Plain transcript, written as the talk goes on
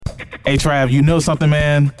Hey, Trav, you know something,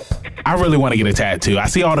 man? I really want to get a tattoo. I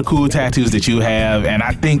see all the cool tattoos that you have, and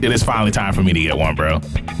I think that it's finally time for me to get one, bro.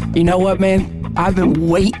 You know what, man? I've been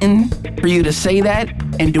waiting for you to say that,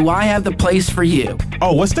 and do I have the place for you?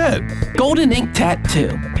 Oh, what's that? Golden Ink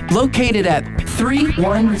Tattoo, located at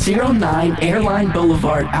 3109 Airline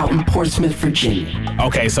Boulevard out in Portsmouth, Virginia.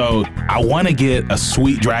 Okay, so I want to get a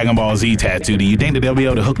sweet Dragon Ball Z tattoo. Do you think that they'll be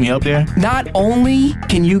able to hook me up there? Not only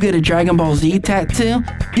can you get a Dragon Ball Z tattoo,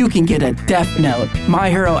 you can get a Death Note, My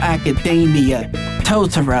Hero Academia,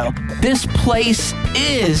 Totoro. This place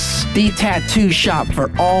is the tattoo shop for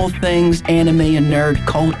all things anime and nerd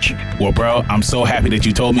culture. Well, bro, I'm so happy that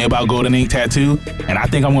you told me about Golden Ink Tattoo, and I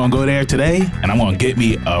think I'm going to go there today, and I'm going to get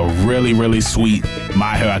me a really, really sweet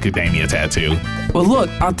My Hero Academia tattoo. Well, look,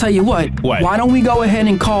 I'll tell you what. What? Why don't we go ahead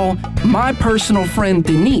and call my personal friend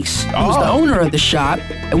Denise, who's the owner of the shop,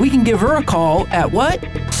 and we can give her a call at what?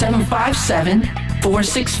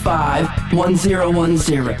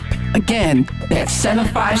 757-465-1010. Again, that's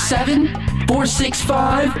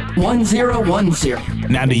 757-465-1010.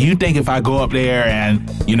 Now, do you think if I go up there and,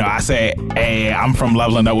 I say, hey, I'm from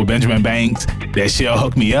Leveling Up with Benjamin Banks, that she'll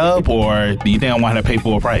hook me up, or do you think I want her to pay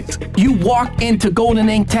full price? You walk into Golden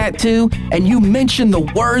Ink Tattoo and you mention the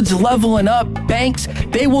words Leveling Up Banks,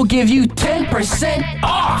 they will give you 10%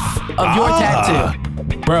 off of your tattoo.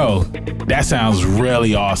 Bro, that sounds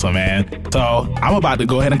really awesome, man. So I'm about to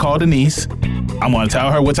go ahead and call Denise. I'm going to tell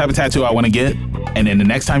her what type of tattoo I want to get. And then the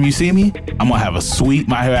next time you see me, I'm going to have a sweet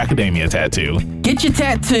My Hero Academia tattoo. Get your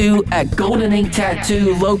tattoo at Golden Ink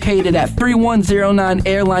Tattoo, located at 3109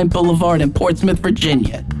 Airline Boulevard in Portsmouth,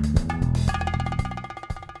 Virginia.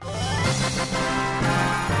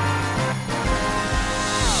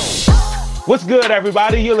 What's good,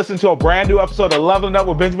 everybody? You're listening to a brand new episode of Leveling Up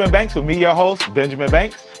with Benjamin Banks with me, your host, Benjamin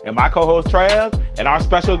Banks, and my co-host, Trav, and our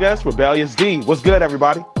special guest, Rebellious D. What's good,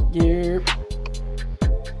 everybody? Yep.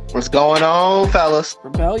 What's going on, fellas?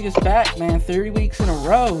 Rebellious back, man. 30 weeks in a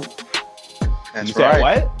row. That's you said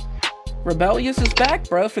what? Rebellious is back,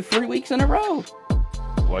 bro, for 3 weeks in a row.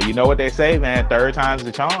 Well, you know what they say, man. Third time's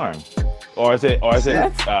the charm. Or is it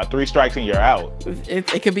three strikes and you're out?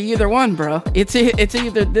 It could be either one, bro. It's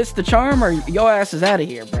either this the charm or your ass is out of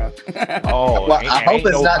here, bro. Oh, well, I hope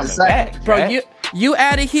it's not the second. Bro, you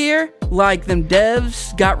out of here like them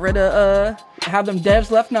devs got rid of, how them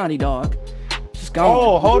devs left Naughty Dog. Just gone.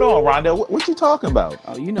 Oh, hold on, Rhonda. What you talking about?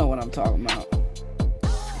 Oh, you know what I'm talking about.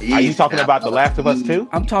 Are you talking about The Last of Us 2?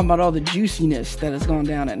 I'm talking about all the juiciness that has gone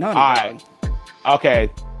down at Naughty All Dog. right. Okay.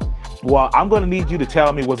 Well, I'm going to need you to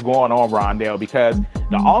tell me what's going on, Rondell, because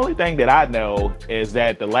the only thing that I know is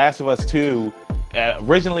that The Last of Us 2,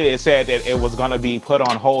 originally it said that it was going to be put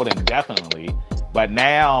on hold indefinitely, but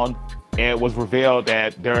now it was revealed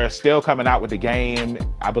that they're still coming out with the game.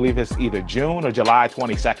 I believe it's either June or July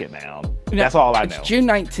 22nd now. That's all I know. It's June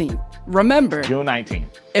 19th. Remember, June 19th.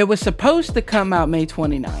 It was supposed to come out May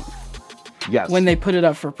 29th. Yes. When they put it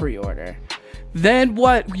up for pre-order. Then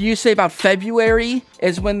what you say about February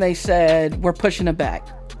is when they said we're pushing it back.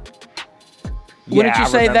 Wouldn't you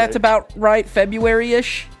say that's about right?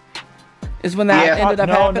 February-ish is when that ended up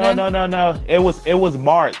happening? No. It was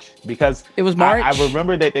March, because it was March. I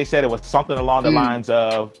remember that they said it was something along the lines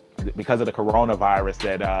of because of the coronavirus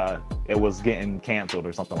that it was getting canceled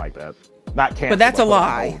or something like that. Not canceled, but that's a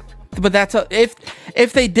lie. But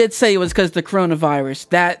if they did say it was because of the coronavirus,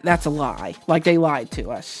 that's a lie. Like, they lied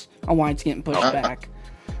to us on why it's getting pushed back.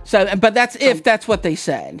 So, but that's what they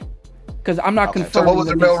said. Because I'm not confirming. So what was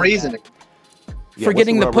the real reasoning? For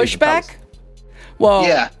getting the pushback? Well,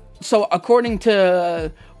 yeah. So according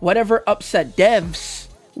to whatever upset devs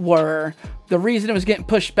were, the reason it was getting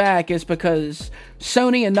pushed back is because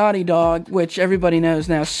Sony and Naughty Dog, which everybody knows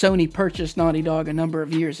now, Sony purchased Naughty Dog a number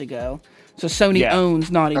of years ago. So Sony owns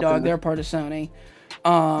Naughty Dog. They're part of Sony.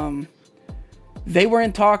 They were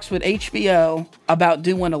in talks with HBO about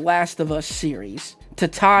doing a Last of Us series to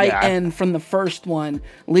tie in from the first one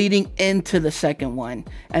leading into the second one.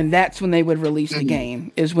 And that's when they would release the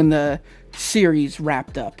game, is when the series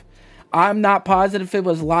wrapped up. I'm not positive if it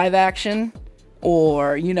was live action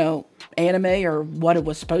or, anime or what it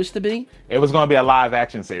was supposed to be. It was going to be a live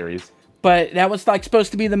action series. But that was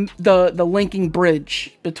supposed to be the linking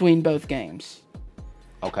bridge between both games.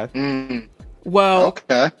 Okay. Well,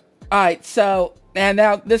 okay. All right, so, and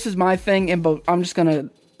now this is my thing, and I'm just going to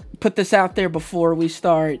put this out there before we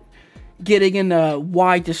start getting into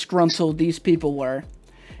why disgruntled these people were.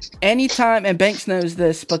 Anytime, and Banks knows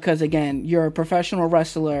this because, again, you're a professional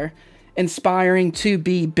wrestler inspiring to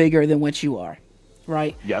be bigger than what you are,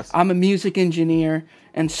 right? Yes. I'm a music engineer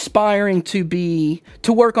inspiring to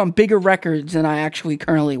work on bigger records than I actually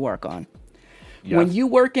currently work on. Yes. When you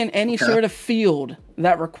work in any sort of field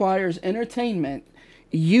that requires entertainment,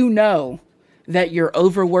 you know that you're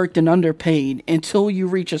overworked and underpaid until you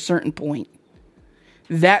reach a certain point.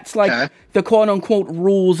 That's like the quote-unquote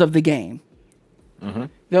rules of the game. Mm-hmm.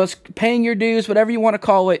 Those paying your dues, whatever you want to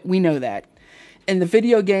call it, we know that. And the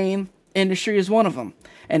video game industry is one of them.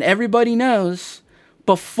 And everybody knows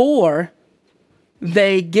before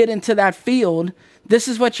they get into that field, this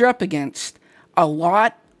is what you're up against. A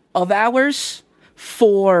lot of hours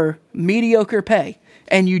for mediocre pay.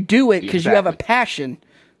 And you do it because you have a passion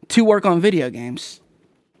to work on video games.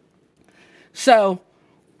 So,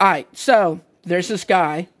 alright, so there's this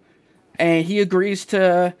guy, and he agrees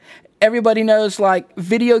to... Everybody knows, like,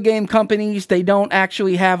 video game companies, they don't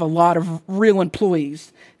actually have a lot of real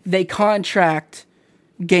employees. They contract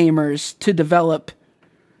gamers to develop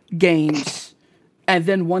games, and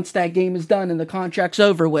then once that game is done and the contract's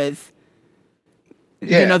over with,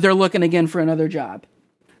 you know, they're looking again for another job.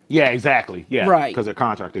 Yeah, exactly. Yeah, right. Because they're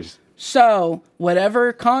contractors. So,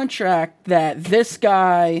 whatever contract that this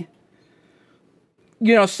guy,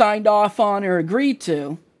 you know, signed off on or agreed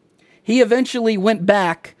to, he eventually went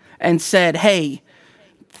back and said, hey,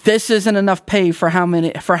 this isn't enough pay for how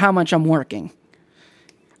much I'm working.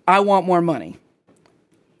 I want more money.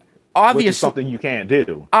 Obviously, which is something you can't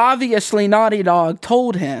do. Obviously, Naughty Dog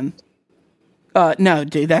told him, no,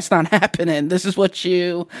 dude, that's not happening. This is what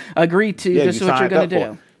you agreed to. This is what you're going to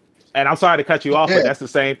do. And I'm sorry to cut you off, but that's the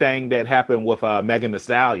same thing that happened with Megan Thee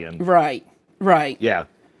Stallion. Right. Yeah.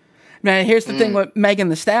 Now, here's the thing with Megan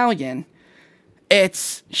Thee Stallion.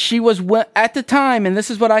 She was, at the time, and this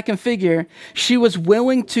is what I can figure, she was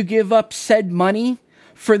willing to give up said money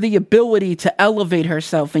for the ability to elevate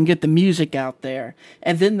herself and get the music out there.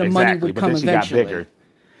 And then the money would come eventually. Got bigger.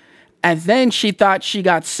 And then she thought she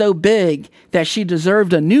got so big that she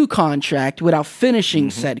deserved a new contract without finishing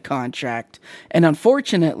said contract. And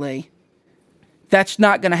unfortunately, that's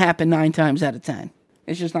not going to happen 9 times out of 10.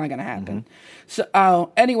 It's just not going to happen.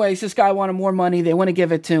 So, anyways, this guy wanted more money. They want to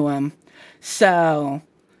give it to him. So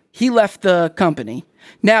he left the company.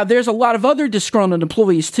 Now, there's a lot of other disgruntled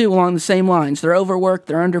employees, too, along the same lines. They're overworked,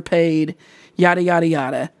 they're underpaid, yada, yada,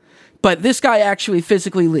 yada. But this guy actually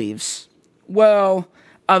physically leaves. Well,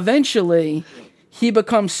 eventually, he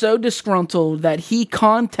becomes so disgruntled that he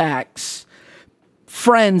contacts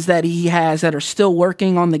friends that he has that are still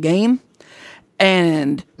working on the game,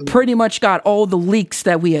 and pretty much got all the leaks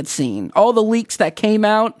that we had seen. All the leaks that came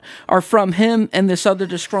out are from him and this other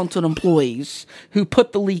disgruntled employees who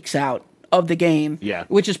put the leaks out of the game,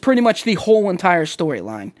 which is pretty much the whole entire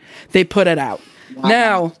storyline. They put it out. Wow.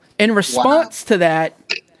 Now, in response to that,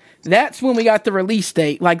 that's when we got the release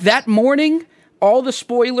date. Like that morning, all the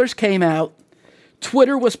spoilers came out.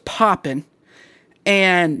 Twitter was popping.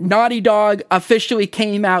 And Naughty Dog officially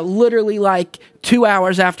came out literally like 2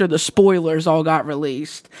 hours after the spoilers all got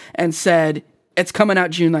released and said, it's coming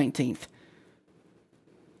out June 19th.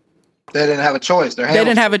 They didn't have a choice. They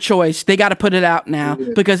didn't have a choice. They got to put it out now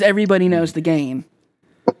because everybody knows the game.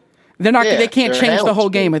 They're not. They can't change the whole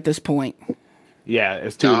game at this point. Yeah,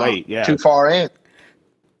 it's too late. Yeah, too far in.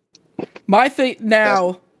 My thing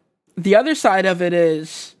now, the other side of it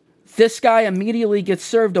is, this guy immediately gets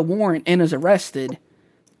served a warrant and is arrested.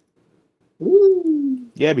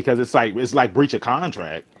 Yeah, because it's like breach of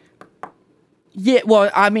contract. Yeah, well,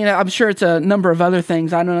 I mean, I'm sure it's a number of other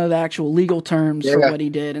things. I don't know the actual legal terms for what he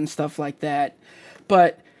did and stuff like that.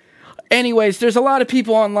 But anyways, there's a lot of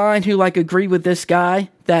people online who like agree with this guy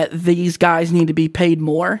that these guys need to be paid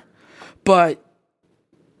more,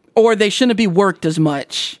 or they shouldn't be worked as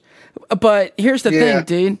much. But here's the thing,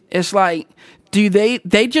 dude. It's like,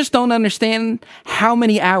 they just don't understand how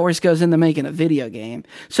many hours goes into making a video game.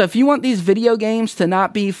 So if you want these video games to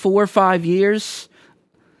not be 4 or 5 years,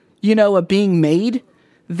 of being made,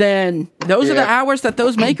 then those are the hours that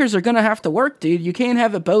those makers are going to have to work, dude. You can't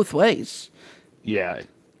have it both ways. Yeah.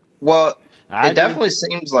 Well, it definitely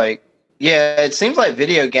seems like, it seems like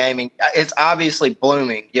video gaming, it's obviously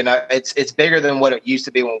blooming. It's bigger than what it used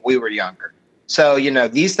to be when we were younger. So,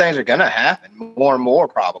 these things are going to happen more and more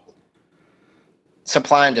probably.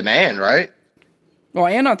 Supply and demand, right? Well,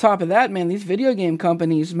 and on top of that, man, these video game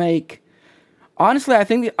companies make, honestly, I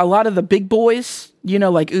think a lot of the big boys,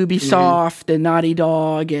 like Ubisoft and Naughty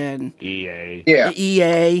Dog and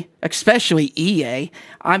EA, especially EA.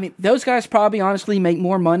 I mean, those guys probably honestly make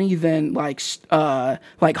more money than like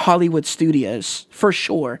Hollywood studios for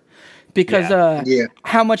sure, because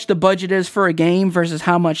how much the budget is for a game versus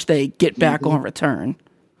how much they get back on return.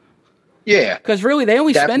 Yeah. Because really, they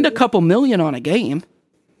only spend a couple million on a game.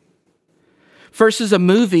 Versus a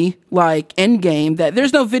movie like Endgame, that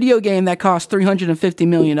there's no video game that costs $350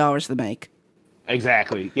 million to make.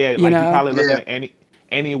 Exactly. Yeah, you're probably looking at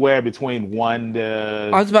anywhere between 1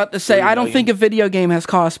 to. I was about to say, I don't think a video game has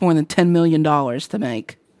cost more than $10 million to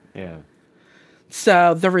make. Yeah.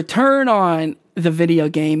 So the return on the video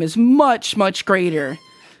game is much, much greater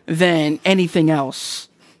than anything else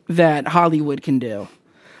that Hollywood can do.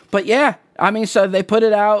 But yeah, I mean, so they put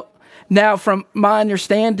it out. Now, from my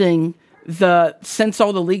understanding, since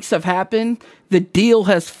all the leaks have happened, the deal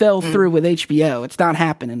has fell through with HBO. It's not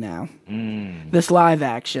happening now. This live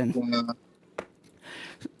action. Yeah.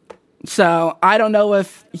 So I don't know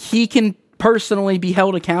if he can personally be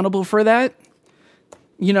held accountable for that.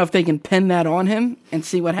 You know, if they can pin that on him and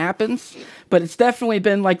see what happens. But it's definitely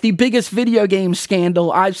been like the biggest video game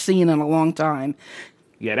scandal I've seen in a long time.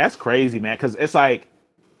 Yeah, that's crazy, man. Because it's like,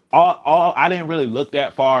 all I didn't really look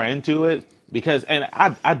that far into it because, and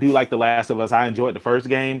I do like The Last of Us. I enjoyed the first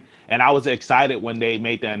game, and I was excited when they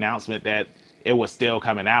made the announcement that it was still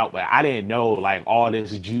coming out. But I didn't know like all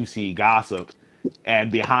this juicy gossip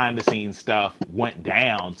and behind the scenes stuff went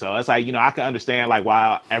down. So it's like, I can understand like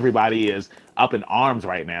why everybody is up in arms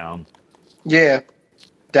right now. Yeah,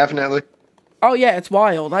 definitely. Oh yeah, it's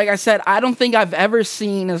wild. Like I said, I don't think I've ever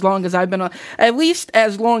seen, as long as I've been on, at least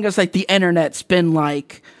as long as like the internet's been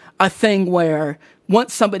like a thing where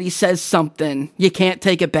once somebody says something, you can't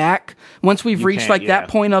take it back. Once we've reached like that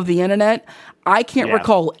point of the internet, I can't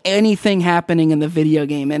recall anything happening in the video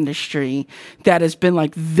game industry that has been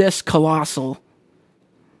like this colossal.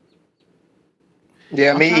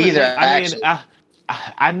 Yeah, me either.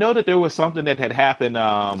 I know that there was something that had happened.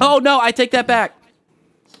 Oh no, I take that back.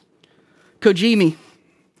 Kojima.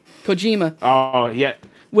 Oh yeah,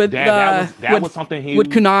 with that was something huge. With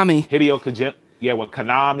Konami. Hideo Kojima. Yeah, with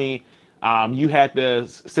Konami. You had the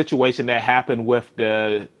situation that happened with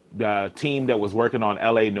the team that was working on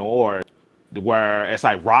LA Noire, where it's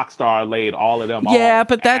like Rockstar laid all of them off. Yeah,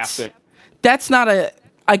 but that's not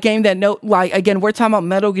a game that again, we're talking about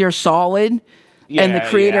Metal Gear Solid. And the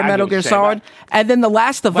creator of Metal Gear Solid. And then The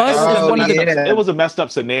Last of Us is one of the... It was a messed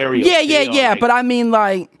up scenario. Yeah. But I mean,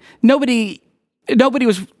 like, nobody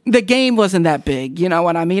was... The game wasn't that big, you know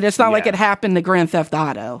what I mean? It's not like it happened to Grand Theft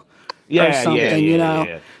Auto or something, you know?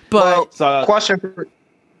 Yeah. But...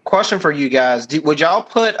 Question for you guys. Would y'all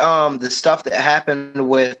put the stuff that happened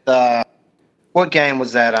with... what game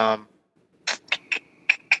was that?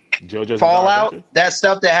 JoJo's Fallout? That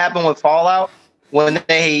stuff that happened with Fallout? When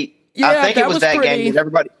they... Yeah, I think it was that game. And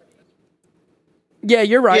everybody. Yeah,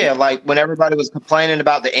 you're right. Yeah, like when everybody was complaining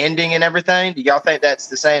about the ending and everything. Do y'all think that's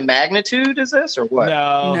the same magnitude as this, or what?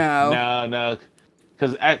 No.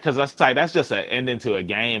 Because that's like that's just an ending to a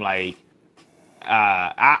game. Like,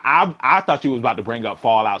 I thought you was about to bring up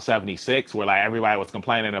Fallout 76, where like everybody was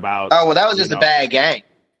complaining about. Oh well, that was just a bad game.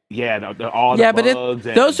 Yeah, all the bugs.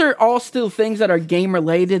 Those are all still things that are game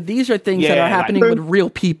related. These are things that are happening with real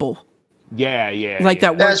people. Yeah. Like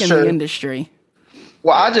that work in the industry.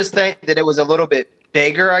 Well, I just think that it was a little bit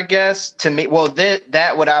bigger, I guess, to me. Well,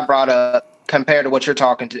 that what I brought up compared to what you're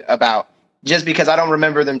talking about, just because I don't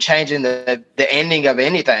remember them changing the ending of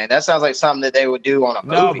anything. That sounds like something that they would do on a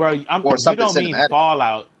movie. No, bro, or something you don't mean cinematic.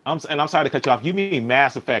 Fallout. I'm sorry to cut you off. You mean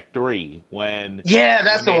Mass Effect 3 when... Yeah,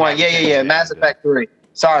 that's the one. Yeah. Mass Effect 3.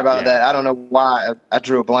 Sorry about that. I don't know why I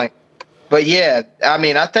drew a blank. But yeah, I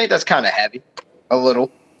mean, I think that's kind of heavy, a little.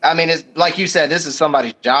 I mean, it's like you said, this is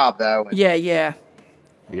somebody's job, though. Yeah.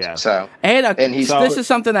 So, this is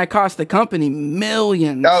something that cost the company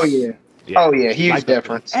millions. Oh yeah, huge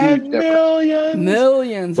difference.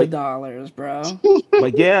 Millions of dollars, bro.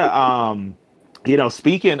 But yeah,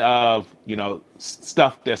 speaking of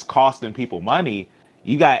stuff that's costing people money,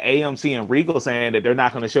 you got AMC and Regal saying that they're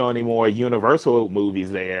not going to show any more Universal movies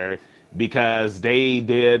there because they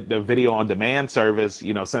did the video on demand service,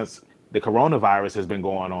 since the coronavirus has been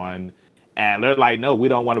going on, and they're like, no, we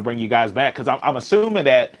don't want to bring you guys back. Because I'm assuming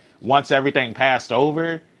that once everything passed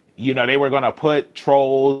over, they were going to put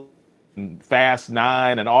Trolls, and Fast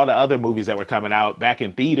 9, and all the other movies that were coming out back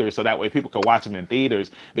in theaters, so that way people could watch them in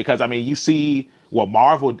theaters. Because, I mean, you see what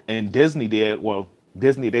Marvel and Disney did. Well,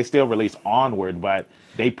 Disney, they still released Onward, but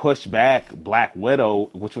they pushed back Black Widow,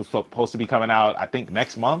 which was supposed to be coming out, I think,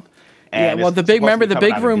 next month. And the big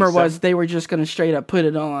rumor was they were just going to straight up put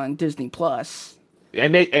it on Disney Plus.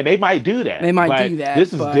 And they might do that. They might do that.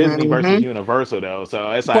 This is Disney versus Universal, though,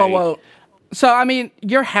 so it's like. So I mean,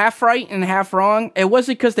 you're half right and half wrong. It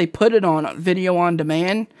wasn't because they put it on video on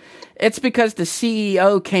demand. It's because the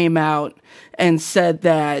CEO came out and said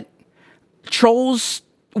that Trolls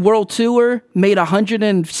World Tour made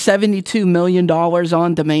 $172 million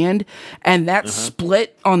on demand, and that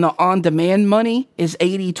split on the on-demand money is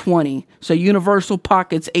 80-20. So Universal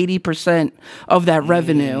pockets 80% of that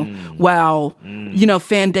revenue, while,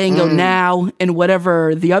 Fandango Now and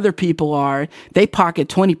whatever the other people are, they pocket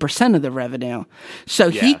 20% of the revenue. So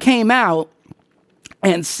he came out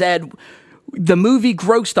and said the movie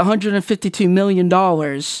grossed $152 million.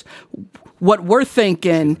 What we're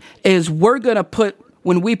thinking is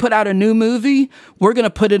when we put out a new movie, we're going to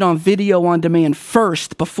put it on video on demand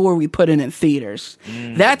first before we put it in theaters.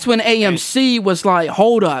 That's when AMC was like,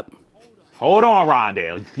 hold up. Hold on,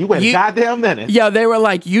 Rondale. You wait a goddamn minute. Yeah, they were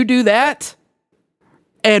like, you do that,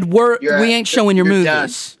 and we ain't showing your movies.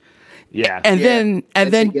 Done. Yeah. And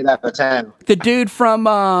then get out of town. The dude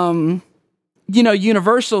from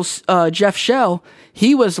Universal's Jeff Shell,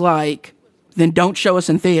 he was like, then don't show us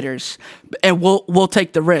in theaters, and we'll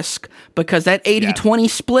take the risk, because that 80-20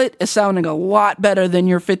 split is sounding a lot better than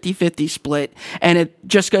your 50-50 split, and it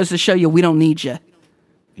just goes to show you we don't need you.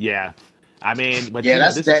 Yeah, I mean, but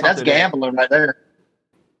that's gambling right there.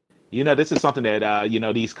 This is something that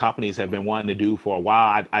these companies have been wanting to do for a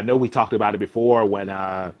while. I know we talked about it before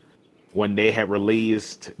when they had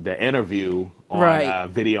released the interview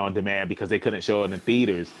on video on demand because they couldn't show it in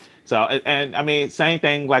theaters. So, and I mean, same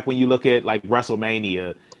thing like when you look at like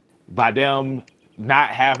WrestleMania, by them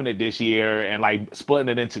not having it this year and like splitting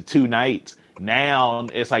it into 2 nights, now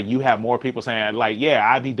it's like you have more people saying like, yeah,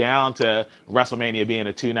 I'd be down to WrestleMania being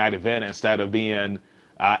a 2-night event instead of being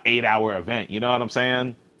an 8-hour event. You know what I'm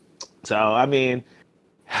saying? So, I mean,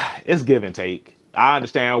 it's give and take. I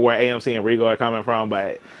understand where AMC and Regal are coming from,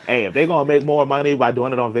 but hey, if they're gonna make more money by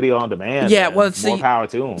doing it on video on demand, more power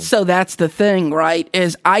to them. So that's the thing, right?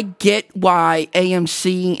 Is I get why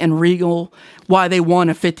AMC and Regal, why they want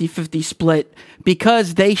a 50-50 split,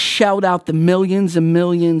 because they shelled out the millions and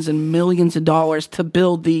millions and millions of dollars to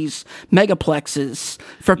build these megaplexes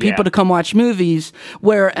for people to come watch movies.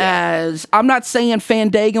 Whereas I'm not saying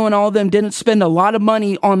Fandango and all of them didn't spend a lot of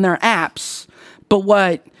money on their apps, but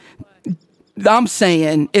what I'm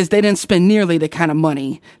saying is they didn't spend nearly the kind of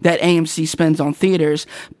money that AMC spends on theaters.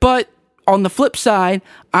 But on the flip side,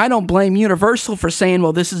 I don't blame Universal for saying,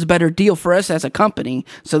 well, this is a better deal for us as a company,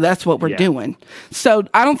 so that's what we're doing. So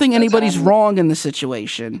I don't think anybody's wrong in the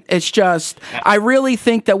situation. It's just, I really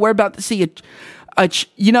think that we're about to see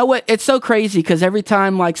you know what? It's so crazy because every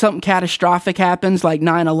time like something catastrophic happens, like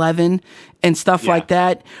 9/11 and stuff like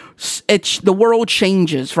that, the world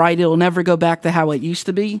changes, right? It'll never go back to how it used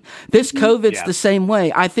to be. This COVID's the same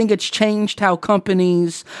way. I think it's changed how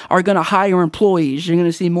companies are going to hire employees. You're going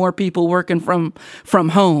to see more people working from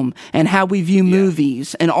home, and how we view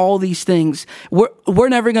movies and all these things. We're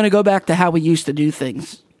never going to go back to how we used to do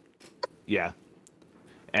things. Yeah.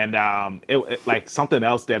 And it like something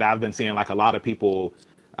else that I've been seeing like a lot of people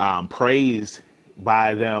praised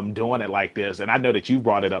by them doing it like this, and I know that you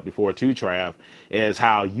brought it up before too, Trav, is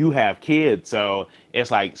how you have kids. So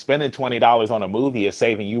it's like spending $20 on a movie is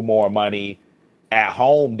saving you more money at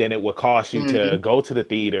home than it would cost you to go to the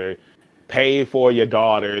theater, pay for your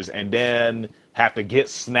daughters, and then have to get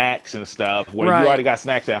snacks and stuff where you already got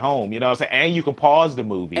snacks at home. You know what I'm saying? And you can pause the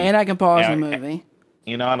movie. And I can pause the movie.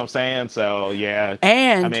 You know what I'm saying? So, yeah.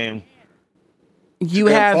 And I mean, you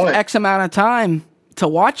have X amount of time to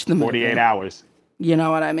watch the movie. 48 hours. You know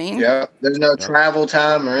what I mean? Yeah. There's no travel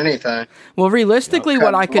time or anything. Well, realistically,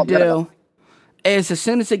 what I could do is as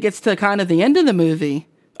soon as it gets to kind of the end of the movie,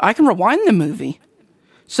 I can rewind the movie.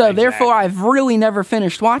 So, therefore, I've really never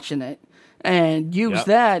finished watching it and use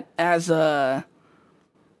that as a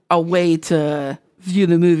way to view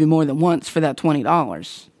the movie more than once for that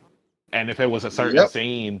 $20. And if it was a certain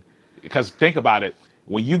scene, because think about it,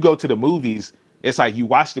 when you go to the movies, it's like you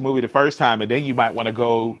watch the movie the first time and then you might want to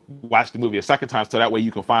go watch the movie a second time so that way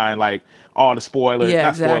you can find like all the spoilers,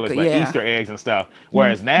 spoilers, but Easter eggs and stuff.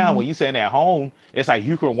 Whereas now when you're sitting at home, it's like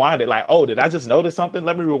you can rewind it like, oh, did I just notice something?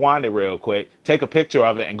 Let me rewind it real quick, take a picture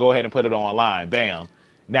of it and go ahead and put it online. Bam.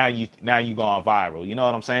 Now you going viral. You know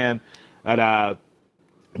what I'm saying? But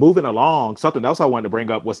moving along, something else I wanted to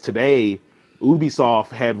bring up was today, Ubisoft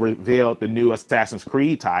had revealed the new Assassin's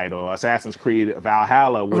Creed title, Assassin's Creed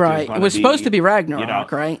Valhalla. Which it was supposed to be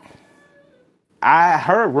Ragnarok, right? I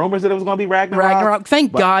heard rumors that it was going to be Ragnarok.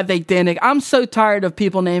 Thank God they didn't. I'm so tired of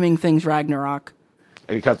people naming things Ragnarok.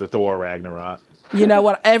 Because of Thor Ragnarok. You know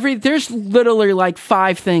what? There's literally like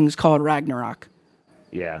 5 things called Ragnarok.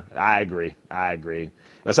 Yeah, I agree.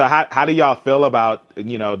 So how do y'all feel about,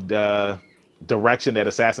 the direction that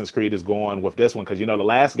Assassin's Creed is going with this one? Because, the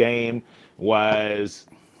last game was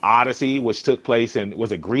Odyssey, which took place in,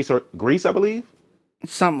 was it Greece, I believe?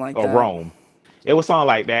 Something like that. Or Rome. It was something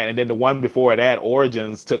like that. And then the one before that,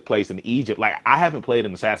 Origins, took place in Egypt. Like, I haven't played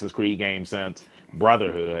an Assassin's Creed game since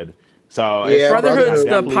Brotherhood. So yeah, Brotherhood's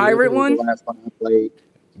the pirate one? The last one I played.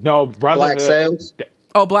 No, Brotherhood. Black Sails?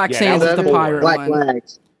 Oh, Black Sails is the pirate Black one.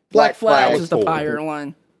 Flags. Black Flags is the pirate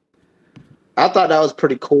one. I thought that was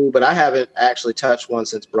pretty cool, but I haven't actually touched one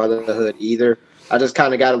since Brotherhood either. I just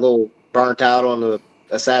kind of got a little burnt out on the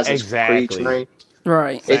Assassin's Creed train.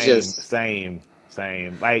 Right. Same, it's just same.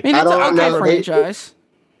 Like, it's an okay franchise.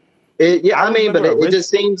 It just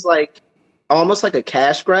seems like almost like a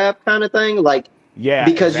cash grab kind of thing. Like,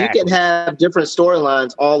 because you can have different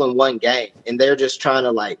storylines all in one game, and they're just trying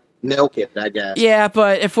to like milk it, I guess. Yeah,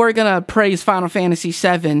 but if we're gonna praise Final Fantasy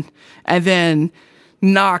VII and then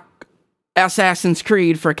knock Assassin's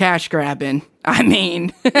Creed for cash grabbing, I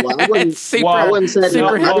mean, it's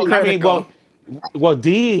super hypocritical.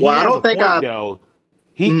 D. I don't think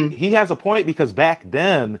he has a point, because back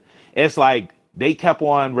then it's like they kept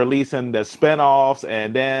on releasing the spinoffs,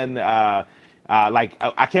 and then like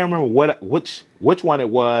I can't remember which one it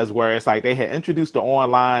was, where it's like they had introduced the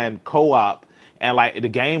online co-op, and like the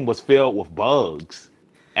game was filled with bugs,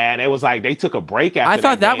 and it was like they took a break after. I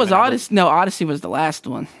thought that was Odyssey. No, Odyssey was the last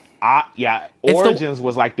one. Origins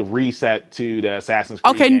was like the reset to the Assassin's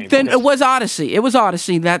Creed. Okay, game. then it was Odyssey. It was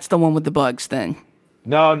Odyssey. That's the one with the bugs. Then.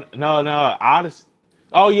 No, Odyssey.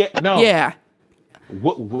 Oh yeah, no. Yeah.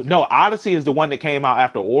 No, Odyssey is the one that came out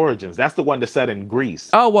after Origins. That's the one that's set in Greece.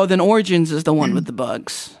 Oh well, then Origins is the one with the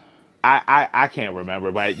bugs. I can't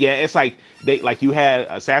remember, but yeah, it's like you had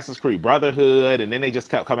Assassin's Creed Brotherhood, and then they just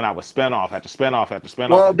kept coming out with spinoff after spinoff after spinoff.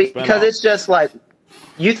 Well, because it's just like,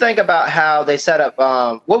 you think about how they set up.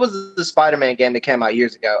 What was the Spider-Man game that came out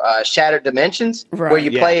years ago? Shattered Dimensions, where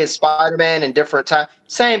you play as Spider-Man in different times.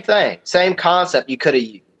 Same thing, same concept. You could have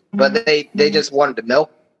used, but they just wanted to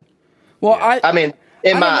milk. Well, I mean,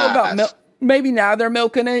 in my eyes, maybe now they're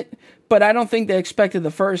milking it, but I don't think they expected the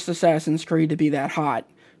first Assassin's Creed to be that hot.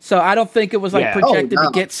 So I don't think it was like projected to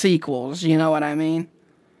get sequels. You know what I mean?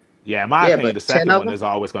 Yeah, in my opinion, the second one is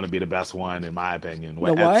always going to be the best one, in my opinion.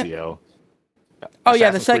 With Ezio. Oh yeah,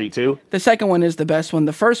 the second one is the best one.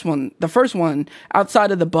 The first one,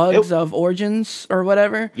 outside of the bugs of Origins or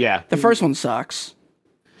whatever. Yeah, the first one sucks.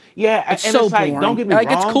 Yeah, it's so boring. Don't get me wrong.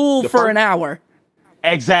 It's cool for an hour.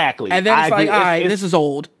 Exactly, and then it's like, all right, this is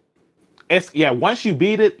old. Once you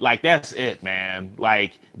beat it, like, that's it, man.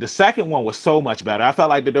 Like, the second one was so much better. I felt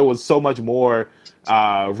like that there was so much more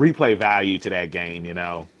replay value to that game, you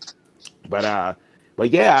know. But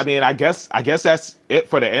yeah, I mean, I guess that's it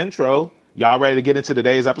for the intro. Y'all ready to get into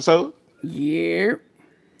today's episode? Yeah.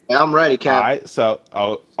 I'm ready, Cap. All right, so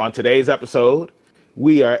on today's episode,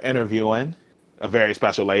 we are interviewing a very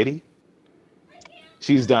special lady.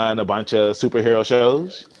 She's done a bunch of superhero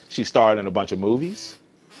shows. She starred in a bunch of movies.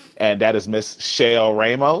 And that is Miss Shale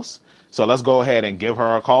Ramos. So let's go ahead and give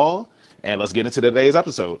her a call, and let's get into today's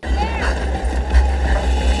episode.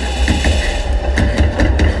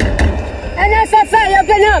 NSFA,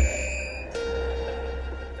 open up!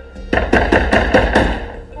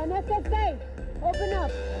 NSFA, open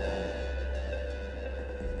up!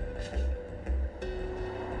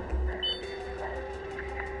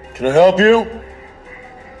 Can I help you?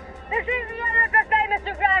 This is the NSFA,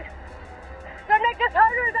 Mr. Grant. Don't make this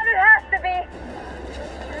harder than it has to be.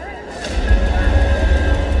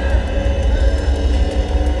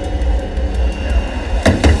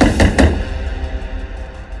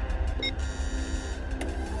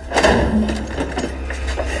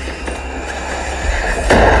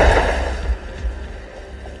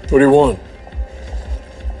 What do you want?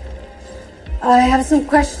 I have some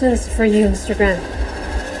questions for you, Mr. Grant.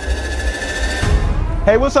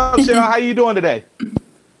 Hey, what's up, Cheryl? How you doing today?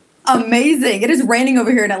 Amazing. It is raining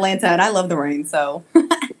over here in Atlanta, and I love the rain, so.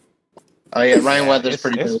 Oh, yeah, rain weather's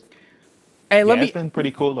pretty good. Hey, it's been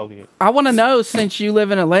pretty cool over here. I want to know, since you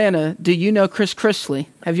live in Atlanta, do you know Chris Chrisley?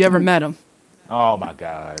 Have you ever met him? Oh, my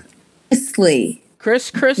God. Chrisley.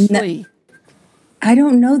 Chris Chrisley. No, I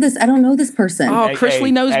don't know this. I don't know this person. Oh,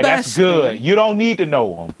 Chrisley knows best. That's good. You don't need to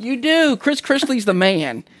know him. You do. Chris Chrisley's the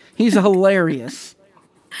man. He's hilarious.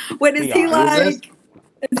 What is he like?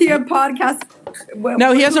 Is he a podcast?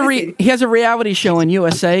 No, he has a reality show on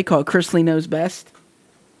USA called Chrisley Knows Best.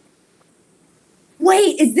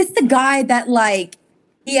 Wait, is this the guy that like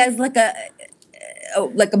he has like a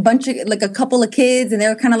bunch of like a couple of kids and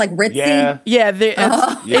they're kind of like ritzy?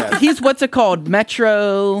 Yeah. He's what's it called?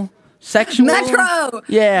 Metro. Yeah.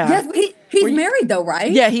 Yes, he's married though,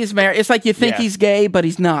 right? Yeah, he's married. It's like you think he's gay, but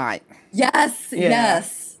he's not. Yes. Yeah.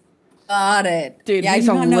 Yes. Got it. Dude, he's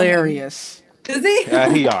hilarious. Is he?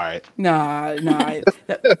 Yeah, he all right. Nah.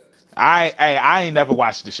 I ain't never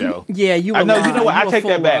watched the show. Yeah, you. I know. Lie. You know what? I take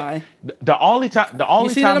that back. Lie. The only time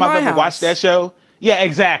I've ever watched that show. Yeah,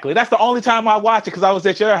 exactly. That's the only time I watch it because I was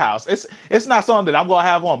at your house. It's not something that I'm gonna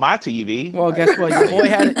have on my TV. Well, guess what? Your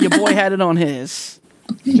boy had it on his.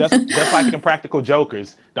 Just like in Practical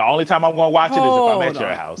Jokers, the only time I'm gonna watch it is if I'm at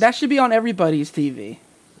your house. That should be on everybody's TV.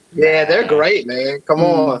 Yeah, they're great, man. Come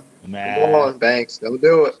on, come on, Banks. Don't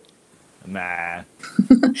do it. Nah.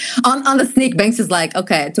 on the sneak, Banks is like,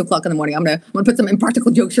 okay, at 2:00 in the morning, I'm gonna put some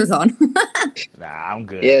Impractical Jokers on. Nah, I'm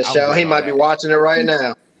good. Yeah, Shell, he might be watching it right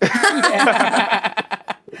now.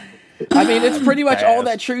 I mean, it's pretty much all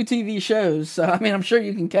that True TV shows. So I mean, I'm sure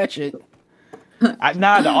you can catch it. I'm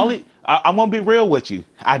gonna be real with you.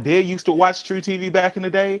 I did used to watch True TV back in the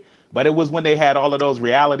day, but it was when they had all of those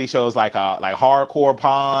reality shows like Hardcore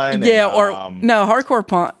Pawn. Yeah, and, no, Hardcore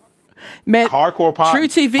Pawn. Man, Hardcore Pawn. True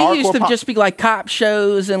TV used to just be like cop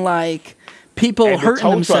shows and like people and hurting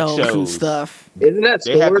themselves and stuff. Isn't that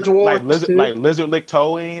Storage Wars? Like Lizard Lick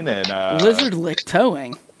Towing and Lizard Lick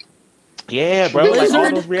Towing. Yeah, bro.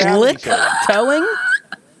 Lizard Lick Towing.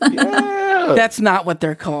 Yeah, that's not what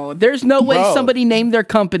they're called. There's no way somebody named their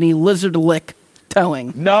company Lizard Lick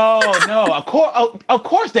Towing. No. Of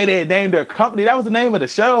course they didn't name their company. That was the name of the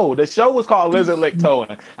show. The show was called Lizard Lick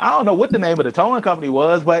Towing. I don't know what the name of the towing company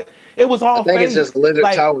was, but it was all. I think it's just Lizard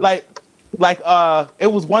Towing.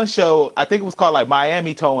 It was one show. I think it was called like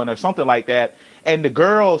Miami Towing or something like that. And the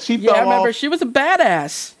girl, she fell off. I remember she was a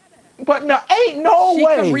badass. But no, ain't no way. She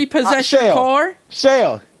could repossess your car.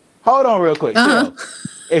 Shell, hold on real quick. Shell,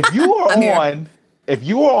 if you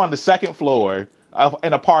were on the second floor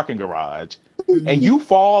in a parking garage and you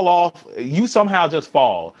fall off, you somehow just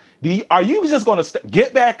fall. Are you just going to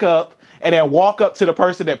get back up and then walk up to the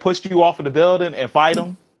person that pushed you off of the building and fight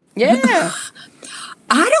them? Yeah.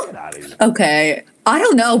 Okay. I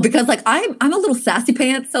don't know because like I'm a little sassy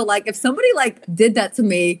pants. So like if somebody like did that to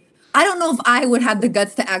me, I don't know if I would have the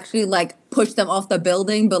guts to actually like push them off the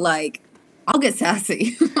building, but like I'll get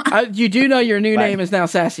sassy. You do know your new name is now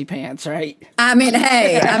Sassy Pants, right? I mean,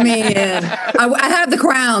 hey, I have the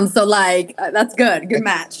crown, so like that's good. Good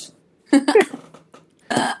match.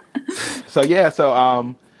 So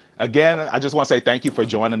again, I just want to say thank you for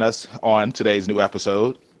joining us on today's new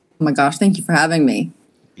episode. Oh my gosh, thank you for having me.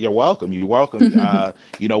 You're welcome. You're welcome.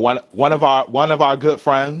 One of our good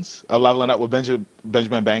friends, Leveling Up with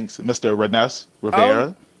Benjamin Banks, Mr. Renes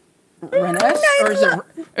Rivera. Renes, or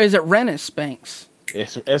is it Renes Banks?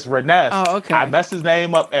 It's Renes. Oh, okay. I messed his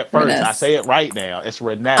name up at first. Renes. I say it right now. It's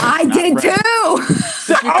Renes. I did Renes. too.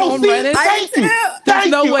 Thank you. There's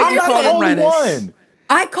no way you called him Renes.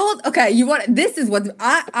 I called. Okay, you want? This is what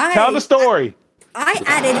I tell the story. I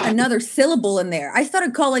added another syllable in there. I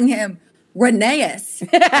started calling him Reneus.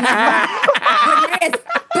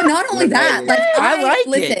 But not only that, like I like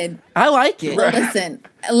listen. It. I like it. Listen,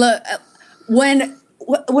 look, when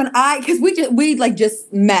because we like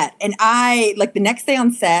just met, and I like the next day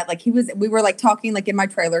on set, like we were like talking like in my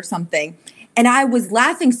trailer or something, and I was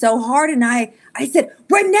laughing so hard, and I said,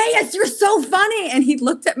 Reneus, you're so funny, and he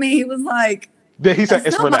looked at me, he was like, he said,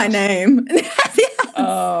 it's not Renes. my name.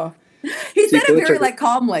 He said it very like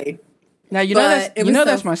calmly. Now you know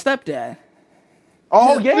that's my stepdad.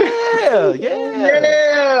 Oh yeah.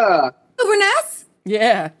 Renes?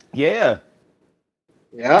 Yeah. Yeah.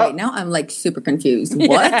 Wait, now I'm like super confused.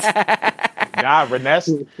 What? Nah, Renes,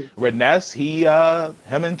 him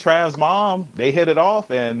and Trav's mom, they hit it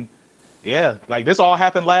off, and yeah, like this all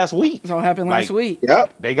happened last week. This all happened last week.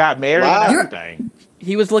 Yep. They got married and everything.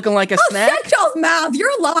 He was looking like a snack. Shut your mouth!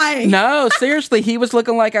 You're lying. No, seriously, he was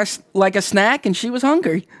looking like a snack, and she was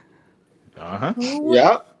hungry.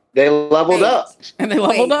 Yep. They leveled up. And they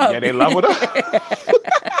leveled up. Yeah, they leveled up.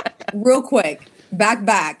 Real quick,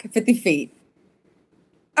 back 50 feet.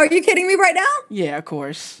 Are you kidding me right now? Yeah, of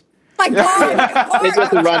course. My God. It's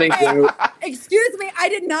just a running joke. Excuse me, I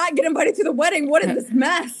did not get invited to the wedding. What is this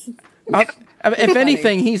mess? If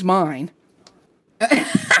anything, he's mine. That's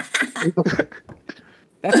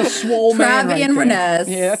a swole man. Travi and Renes.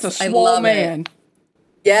 Yeah, that's a swole man.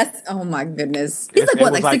 Yes. Oh my goodness. He's like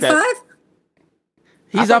what, like 6'5"?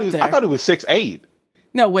 He's up there. I thought he was 6'8".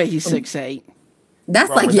 No way, he's 6'8". That's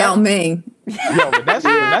like Yao Ming. Yo, but that's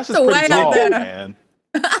just pretty tall, man.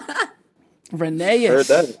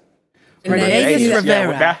 Reneus. Reneus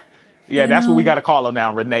Rivera. Yeah, that's what we got to call him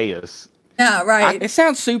now, Reneus. Yeah, right. It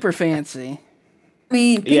sounds super fancy. I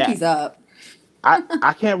mean, pinky's up.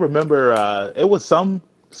 I can't remember. It was some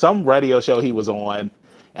radio show he was on,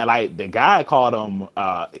 and like the guy called him.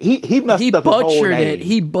 He messed up his whole name.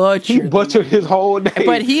 He butchered his whole name.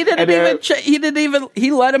 But he didn't even.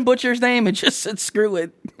 He let him butcher his name and just said screw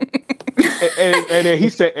it. and then he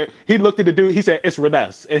said, he looked at the dude, he said, it's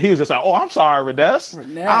Reness. And he was just like, oh, I'm sorry, Reness.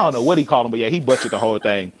 I don't know what he called him, but yeah, he butchered the whole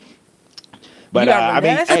thing. But I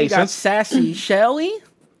mean, hey, you got Sassy Shelly.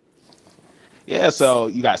 Yeah, so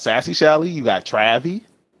you got Sassy Shelly, you got Travie.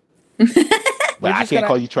 But I can't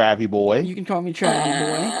call you Travie boy. You can call me Travie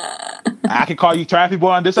boy. I can call you Travie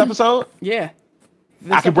boy on this episode? Yeah.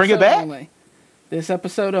 I can bring it back? Only. This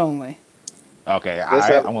episode only. Okay,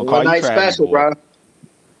 I'm going to call you Travie special, boy. Bro.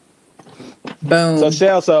 Boom. So,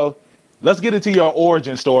 Shell, let's get into your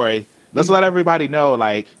origin story. Let's let everybody know,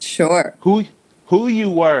 like, sure, who you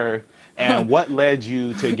were and what led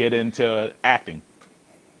you to get into acting.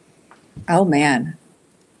 Oh, man.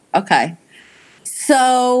 Okay.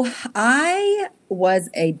 So I was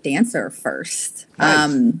a dancer first.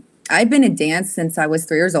 Nice. I'd been in dance since I was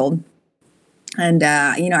 3 years old. And,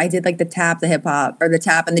 I did like the tap, the hip hop, or the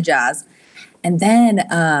tap and the jazz. And then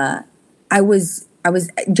I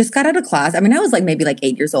just got out of class. I mean, I was like maybe like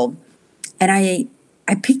 8 years old. And I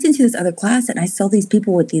peeked into this other class and I saw these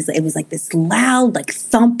people with these, it was like this loud, like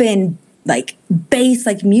thumping, like bass,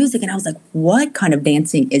 like music. And I was like, what kind of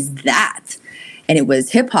dancing is that? And it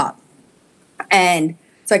was hip hop. And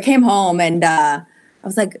so I came home and I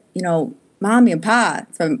was like, Mommy and Pa,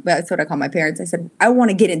 so that's what I call my parents. I said, I want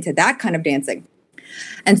to get into that kind of dancing.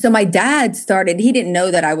 And so my dad he didn't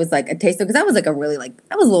know that I was like a taster because I was like I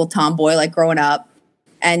was a little tomboy like growing up.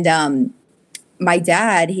 And my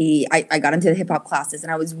dad, I got into the hip hop classes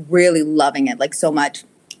and I was really loving it like so much.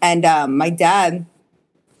 And my dad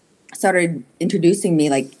started introducing me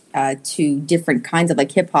like to different kinds of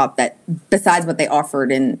like hip hop that besides what they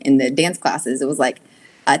offered in the dance classes. It was like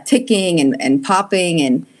ticking and popping,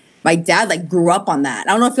 and my dad like grew up on that.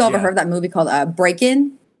 I don't know if you ever heard of that movie called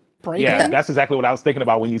Break-In. Yeah, that's exactly what I was thinking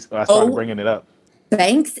about when you started bringing it up.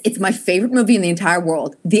 Banks, it's my favorite movie in the entire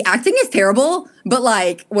world. The acting is terrible, but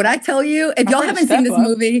like when I tell you, if y'all haven't seen this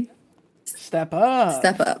movie, Step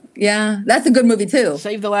Up. Yeah, that's a good movie too.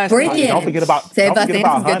 Save the Last Break-In. Don't forget about Save Last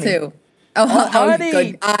Dance is good too. Oh, Honey.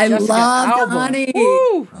 Good. I Jessica loved Alba. Honey.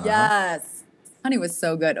 Woo. Yes, Honey was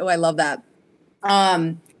so good. Oh, I love that.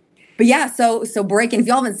 But yeah, so Break-In, if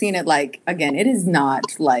y'all haven't seen it, like, again, it is not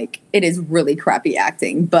like, it is really crappy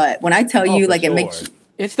acting. But when I tell you, like, it makes you,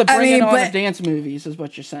 it's the bringing on of dance movies, is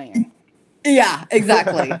what you're saying. Yeah,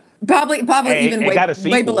 exactly. probably even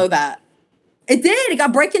way below that. It did. It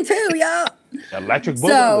got Break-In too. Yeah. Electric Boogaloo.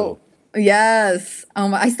 So yes,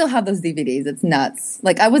 I still have those DVDs. It's nuts.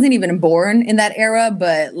 Like I wasn't even born in that era,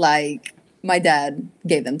 but like my dad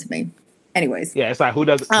gave them to me. Anyways. Yeah, it's like who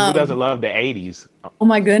doesn't love the 80s? Oh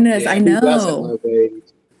my goodness, Yeah, I who doesn't know. love the 80s?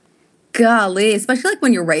 Golly, especially like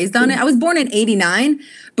when you're raised on it. I was born in 89,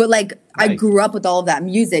 but like I grew up with all of that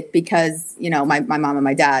music because, my mom and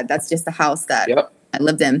my dad, that's just the house that I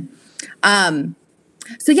lived in.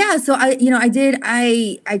 So I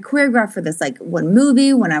choreographed for this like one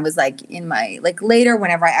movie when I was like in my like later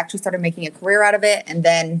whenever I actually started making a career out of it. And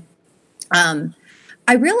then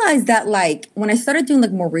I realized that like when I started doing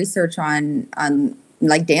like more research on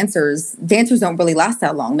like dancers don't really last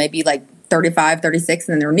that long, maybe like 35, 36,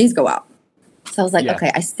 and then their knees go out. So I was like,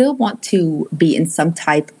 okay, I still want to be in some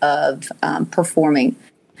type of performing.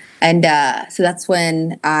 And so that's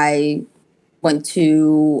when I went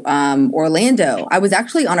to Orlando. I was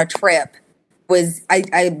actually on a trip.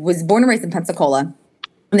 I was born and raised in Pensacola.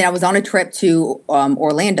 And then I was on a trip to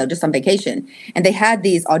Orlando just on vacation. And they had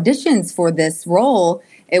these auditions for this role.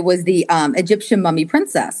 It was the Egyptian mummy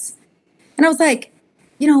princess. And I was like,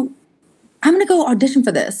 I'm going to go audition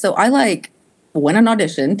for this. So I like went and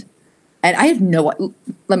auditioned. And I had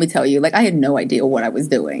let me tell you, I had no idea what I was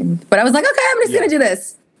doing. But I was like, okay, I'm just going to do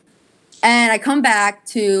this. And I come back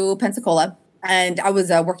to Pensacola. And I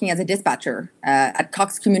was working as a dispatcher at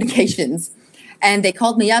Cox Communications. And they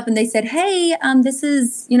called me up and they said, hey, this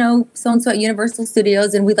is, so-and-so at Universal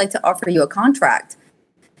Studios, and we'd like to offer you a contract.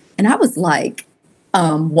 And I was like,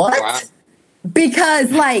 what? Wow.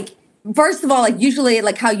 Because, first of all, usually,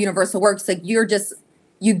 how Universal works,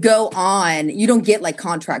 you go on, you don't get,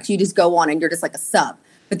 contracts. You just go on and you're just, a sub.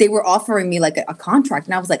 But they were offering me, a contract.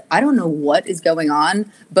 And I was like, I don't know what is going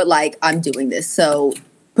on, but, I'm doing this. So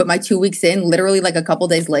put my 2 weeks in, literally, a couple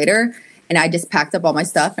days later. And I just packed up all my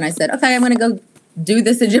stuff and I said, okay, I'm going to go do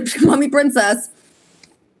this Egyptian mummy princess.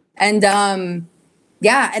 And and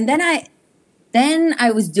then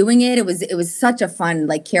I was doing it. It was such a fun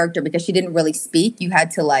character because she didn't really speak. You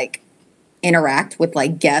had to interact with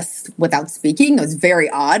guests without speaking. It was very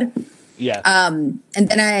odd. Yeah. And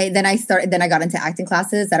then I got into acting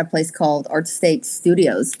classes at a place called Art State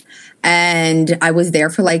Studios. And I was there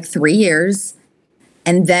for 3 years.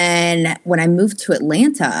 And then when I moved to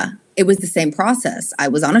Atlanta, it was the same process. I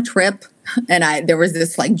was on a trip and there was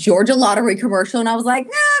this like Georgia lottery commercial and I was like,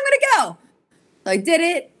 nah, I'm going to go. So I did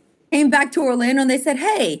it, came back to Orlando and they said,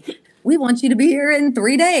 hey, we want you to be here in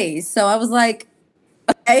 3 days. So I was like,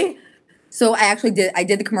 okay. So I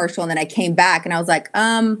did the commercial and then I came back and I was like,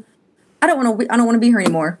 I don't want to be here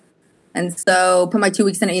anymore. And so put my 2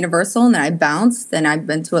 weeks in at Universal and then I bounced and I've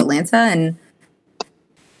been to Atlanta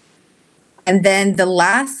and then the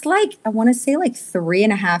last, I want to say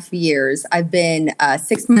 3.5 years, I've been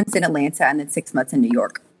 6 months in Atlanta and then 6 months in New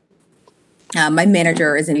York. My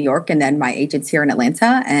manager is in New York and then my agent's here in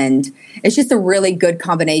Atlanta. And it's just a really good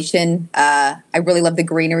combination. I really love the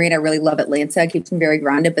greenery and I really love Atlanta. It keeps me very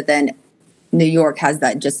grounded. But then New York has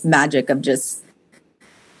that just magic of just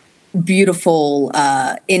beautiful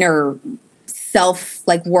inner self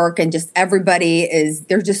work and just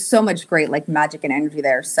there's just so much great magic and energy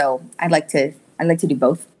there. So I'd like to do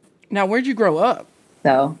both. Now, where'd you grow up?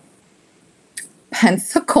 So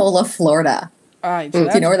Pensacola, Florida. All right, so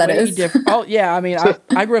do you know where that is? Oh yeah, I mean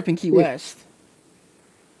I grew up in Key West.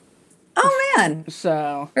 Oh man.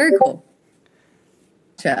 So very cool.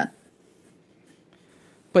 Yeah.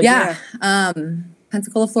 But yeah.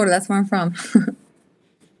 Pensacola, Florida, that's where I'm from.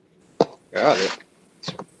 Got it.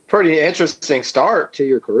 Pretty interesting start to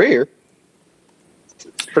your career.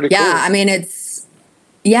 It's pretty cool. Yeah, I mean it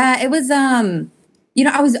was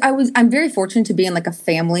I'm very fortunate to be in a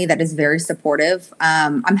family that is very supportive.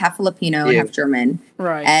 I'm half Filipino and half German.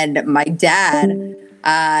 Right. And my dad,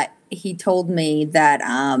 he told me that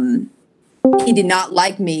he did not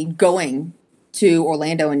like me going to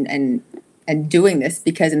Orlando and doing this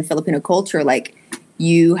because in the Filipino culture,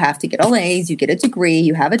 you have to get all A's, you get a degree,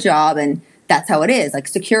 you have a job, and that's how it is,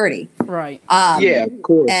 security. Right. Yeah, of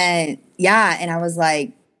course. And I was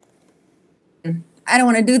like, I don't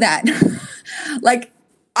want to do that.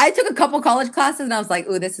 I took a couple college classes and I was like,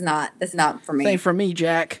 ooh, this is not for me. Same for me,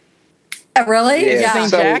 Jack. Really? Yeah. Same,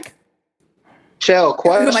 So, Jack. Shell,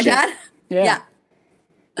 question. Who, my dad? Yeah.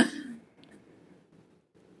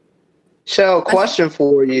 Shell, question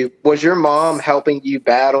for you. Was your mom helping you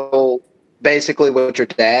battle basically what your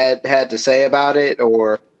dad had to say about it,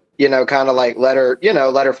 or kind of let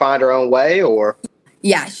her find her own way, or?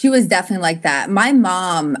 Yeah, she was definitely like that. My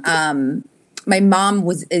mom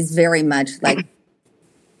is very much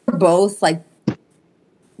both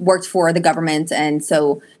worked for the government, and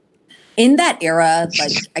so in that era,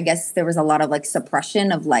 I guess there was a lot of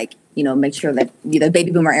suppression of make sure that the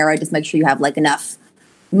baby boomer era, just make sure you have enough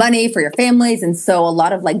money for your families, and so a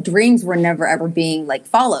lot of dreams were never ever being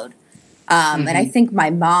followed. And I think my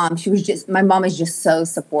mom is just so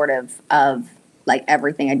supportive of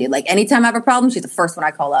everything I do. Anytime I have a problem, she's the first one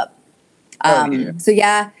I call up. So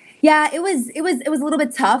yeah, it was a little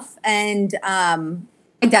bit tough. And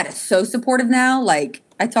my dad is so supportive now.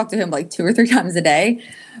 I talk to him 2 or 3 times a day.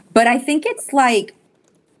 But I think it's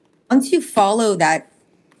once you follow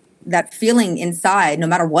that feeling inside, no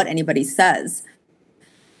matter what anybody says,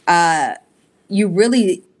 you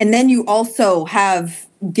really, and then you also have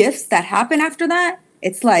gifts that happen after that.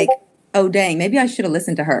 It's oh dang, maybe I should have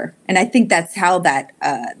listened to her. And I think that's how that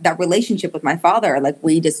relationship with my father,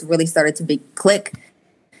 we just really started to click.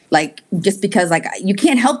 Just because you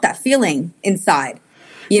can't help that feeling inside.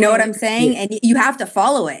 You know what I'm saying? Yeah. And you have to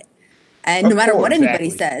follow it. And no matter what anybody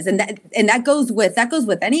says. And that goes with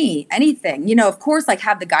anything. Of course,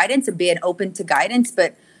 have the guidance and being open to guidance,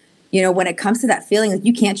 but when it comes to that feeling,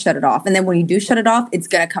 you can't shut it off. And then when you do shut it off, it's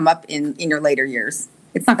going to come up in your later years.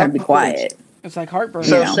 It's not going to be quiet. It's heartburn.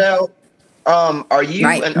 So, Shell, are you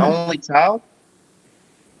an only child?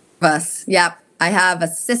 Us. Yep. I have a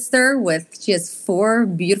sister she has 4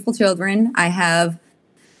 beautiful children. Then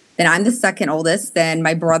I'm the second oldest. Then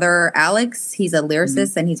my brother, Alex, he's a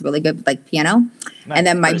lyricist and he's really good with piano. Nice. And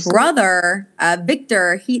then my brother,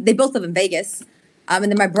 Victor, they both live in Vegas. And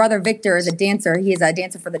then my brother, Victor, is a dancer. He is a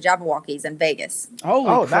dancer for the Jabberwockies in Vegas.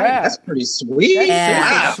 Oh, crap. That's pretty sweet.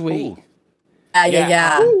 Yeah. Sweet.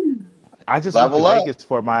 Yeah. I just went to Vegas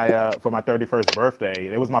for my 31st birthday.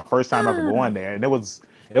 It was my first time ever going there, and it was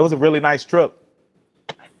a really nice trip.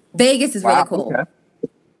 Vegas is really cool.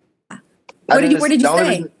 Okay. Where did you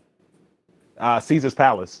stay? Caesar's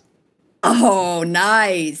Palace. Oh,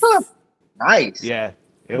 nice. Nice. Yeah.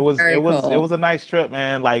 It was a nice trip,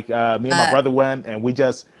 man. Me and my brother went and we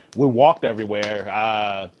walked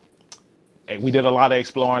everywhere. And we did a lot of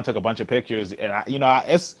exploring, took a bunch of pictures, and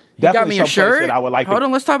it's definitely some place that I would like. Hold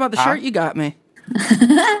on, let's talk about the shirt you got me.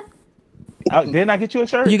 Didn't I get you a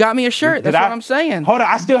shirt? You got me a shirt. That's what I'm saying. Hold on,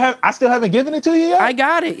 I still haven't given it to you yet. I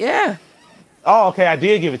got it. Yeah. Oh, okay. I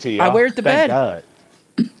did give it to you. I wear it to bed. God.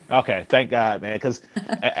 Okay, thank God, man. Because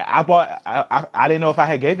I bought. I didn't know if I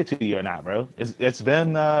had gave it to you or not, bro. It's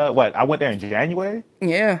been what? I went there in January.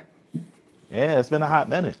 Yeah. Yeah, it's been a hot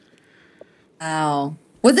minute. Wow.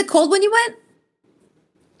 Was it cold when you went?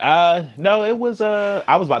 No, it was.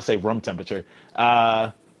 I was about to say room temperature.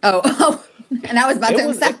 Oh, and I was about to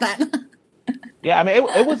accept that. Yeah, I mean,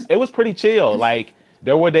 it was pretty chill. Like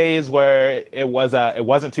there were days where it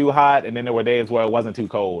wasn't too hot, and then there were days where it wasn't too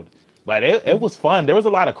cold. But it was fun. There was a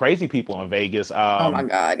lot of crazy people in Vegas. Oh my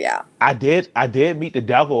God, yeah. I did meet the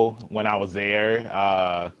devil when I was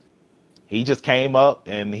there. He just came up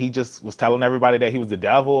and he just was telling everybody that he was the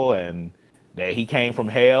devil and that he came from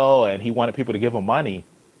hell and he wanted people to give him money.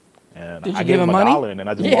 And Did you I give gave him money? $1 and then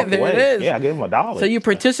I just walked away. It is. Yeah, I gave him $1. So you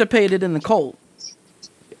participated in the cult.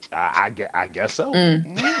 I guess so.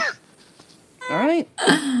 All right.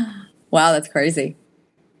 Wow, that's crazy.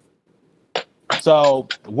 So,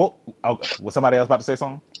 what? Okay, was somebody else about to say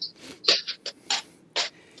something?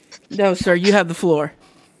 No, sir. You have the floor.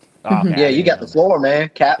 Oh, man, Yeah, you got the floor, man,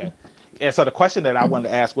 Captain. Okay. And so the question that I wanted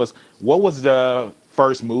to ask was, what was the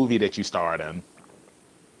first movie that you starred in?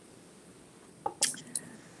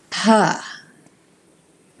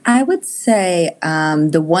 I would say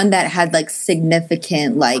the one that had like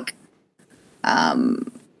significant like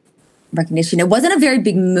recognition. It wasn't a very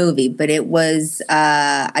big movie, but it was.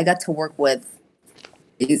 I got to work with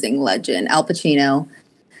amazing legend Al Pacino.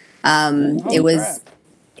 It was, crap.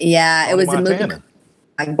 yeah, it was a movie. Montana.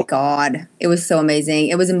 My God, it was so amazing.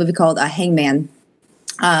 It was a movie called Hangman,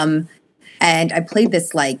 and I played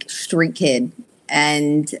this like street kid,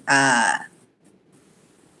 and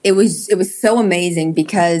it was so amazing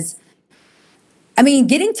because, I mean,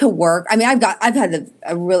 getting to work. I mean, I've had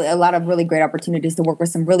a lot of really great opportunities to work with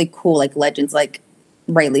some really cool like legends like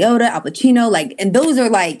Ray Liotta, Al Pacino, like, and those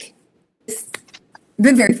are like.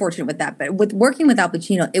 Been very fortunate with that, but with working with Al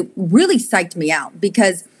Pacino, it really psyched me out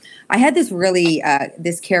because I had this really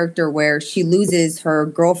this character where she loses her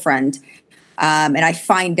girlfriend, and I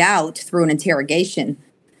find out through an interrogation,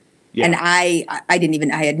 and I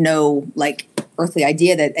had no like earthly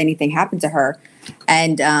idea that anything happened to her,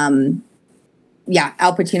 and Al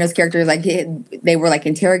Pacino's character, like they were like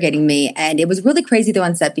interrogating me, and it was really crazy though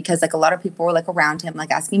on set because like a lot of people were like around him, like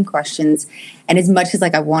asking questions, and as much as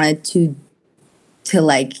like I wanted to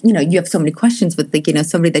like, you know, you have so many questions with like, you know,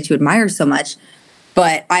 somebody that you admire so much,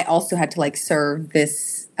 but I also had to like serve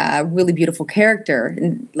this really beautiful character,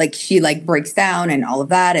 and like she like breaks down and all of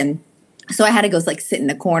that, and so I had to go like sit in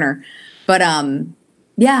the corner, but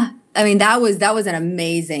yeah, I mean that was an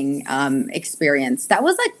amazing experience. That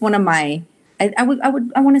was like one of my I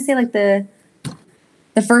want to say like the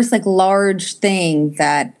first like large thing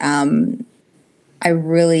that I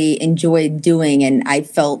really enjoyed doing, and I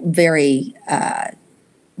felt very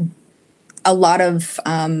a lot of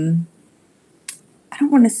I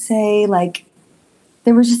don't want to say like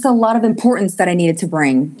there was just a lot of importance that I needed to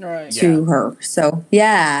bring to her. So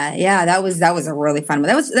yeah, that was a really fun one.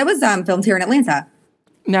 That was filmed here in Atlanta.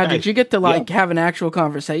 Now, did you get to like have an actual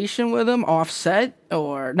conversation with him off set,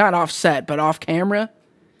 or not off set, but off camera?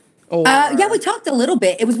 Or... yeah, we talked a little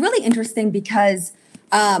bit. It was really interesting because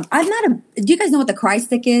I'm not do you guys know what the cry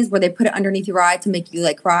stick is, where they put it underneath your eye to make you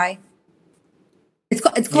like cry? It's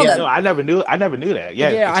called. Yeah, no, I never knew that.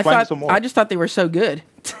 Yeah, I just thought they were so good.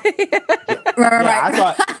 Right. I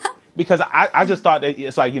thought because I just thought that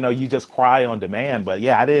it's like, you know, you just cry on demand, but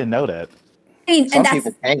yeah, I didn't know that. I mean, Some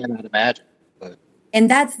people can, I'd imagine. But. And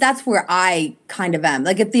that's where I kind of am.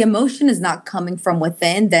 Like if the emotion is not coming from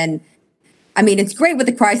within, then I mean, it's great with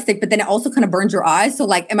the cry stick, but then it also kind of burns your eyes. So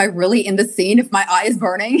like, am I really in the scene if my eye is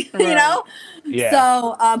burning? Right. You know? Yeah.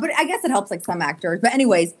 So, but I guess it helps like some actors. But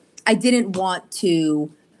anyways, I didn't want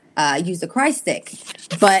to use the cry stick,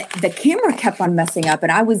 but the camera kept on messing up,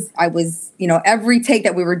 and I was, you know, every take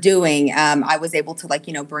that we were doing, I was able to like,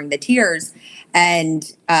 you know, bring the tears,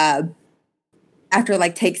 and after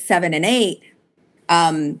like take 7 and 8,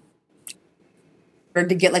 to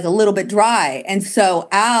get like a little bit dry, and so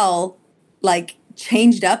Al like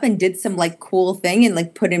changed up and did some like cool thing and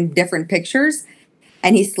like put in different pictures,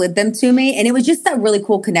 and he slid them to me, and it was just that really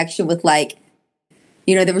cool connection with like.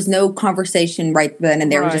 You know, there was no conversation right then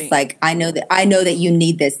and there. Right. Was just like, I know that you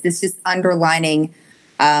need this. This just underlining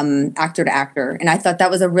actor to actor. And I thought that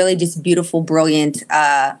was a really just beautiful, brilliant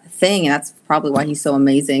thing. And that's probably why he's so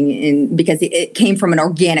amazing. Because it came from an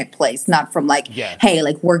organic place, not from like, hey,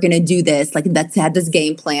 like we're going to do this. Like that's had this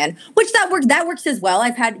game plan, which that works as well.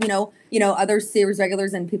 I've had, you know, other series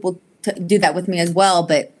regulars and people do that with me as well.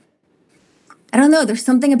 But I don't know. There's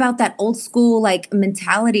something about that old school like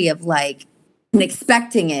mentality of like, and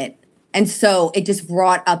expecting it, and so it just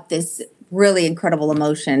brought up this really incredible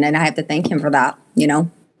emotion, and I have to thank him for that. You know.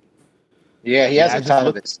 Yeah, he has a ton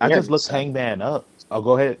of experience. I just looked Hangman up. Oh,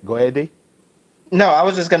 go ahead, D. No, I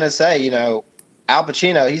was just gonna say, you know, Al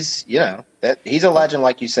Pacino, he's a legend,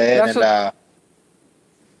 like you said,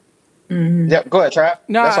 yeah, go ahead, Trap.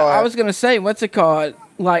 No, I was gonna say, what's it called?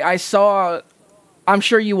 Like I'm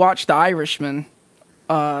sure you watched The Irishman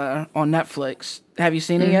on Netflix. Have you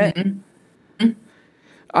seen it yet? Mm-hmm.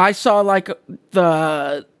 I saw like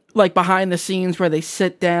behind the scenes where they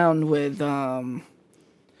sit down with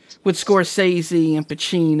Scorsese and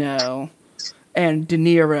Pacino and De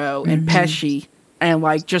Niro and Pesci and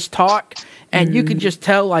like just talk, and you can just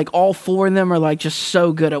tell like all four of them are like just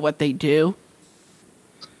so good at what they do.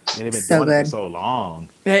 And they've been doing it for so long.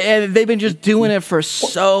 And they've been just doing it for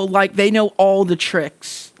so, like, they know all the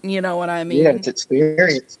tricks. You know what I mean? Yeah, it's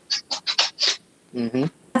experience. Mm-hmm.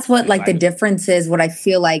 That's what, like, the difference is, what I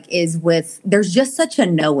feel like is with, there's just such a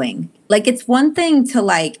knowing. Like, it's one thing to,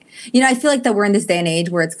 like, you know, I feel like that we're in this day and age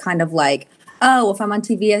where it's kind of like, oh, if I'm on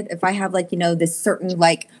TV, if I have, like, you know, this certain,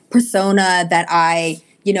 like, persona that I,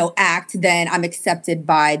 you know, act, then I'm accepted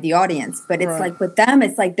by the audience. But it's like with them,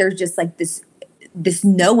 it's like there's just, like, this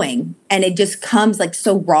knowing, and it just comes like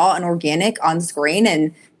so raw and organic on screen,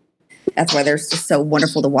 and that's why they're just so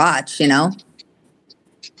wonderful to watch, you know.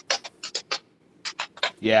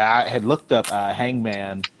 Yeah, I had looked up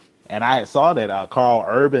Hangman, and I saw that Carl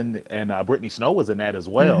Urban and Brittany Snow was in that as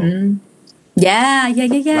well. Mm-hmm. Yeah.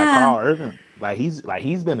 Like Carl Urban, he's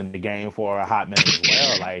been in the game for a hot minute as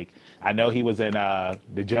well. Like, I know he was in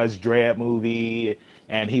the Judge Dredd movie.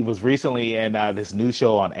 And he was recently in this new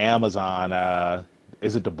show on Amazon.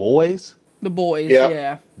 Is it The Boys? The Boys,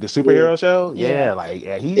 yeah. The superhero show? Yeah,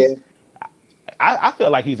 I feel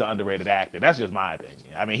like he's an underrated actor. That's just my opinion.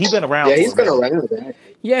 I mean, he's been around. Yeah, he's been around.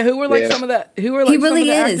 Yeah, who were like some of the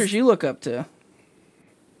actors you look up to?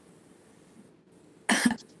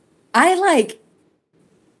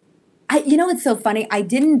 You know, it's so funny. I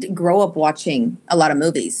didn't grow up watching a lot of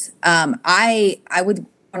movies. I would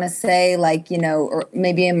want to say, like, you know, or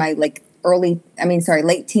maybe in my late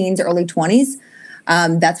teens, early 20s.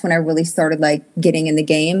 That's when I really started like getting in the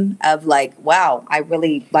game of like, wow, I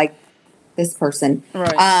really like this person.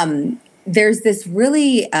 Right. There's this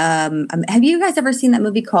really, have you guys ever seen that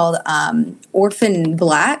movie called Orphan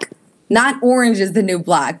Black? Not Orange is the New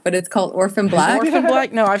Black, but it's called Orphan Black. Orphan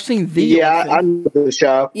Black? No, I've seen the Yeah, I know the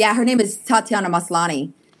show. Yeah, her name is Tatiana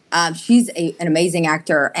Maslany. She's an amazing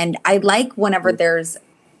actor. And I like whenever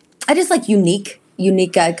I just like unique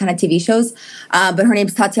kind of TV shows. But her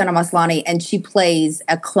name's Tatiana Maslany, and she plays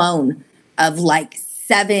a clone of like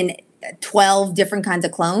 12 different kinds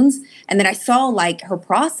of clones. And then I saw like her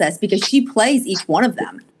process because she plays each one of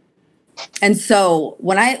them. And so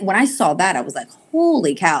when I saw that, I was like,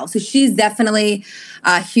 holy cow. So she's definitely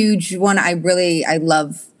a huge one. I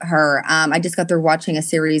love her. I just got through watching a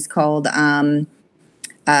series called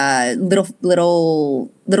Little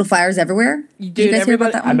Fires Everywhere. Dude, you guys hear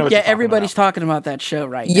about that one? Yeah, everybody's talking about that show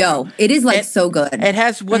right now. It is like so good. It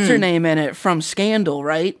has what's her name in it from Scandal,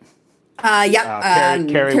 right?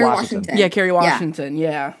 Kerry Washington. Yeah, Kerry Washington.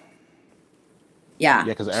 Yeah. Yeah,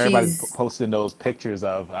 because everybody's posting those pictures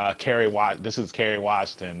of This is Kerry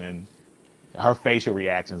Washington and her facial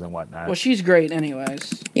reactions and whatnot. Well, she's great,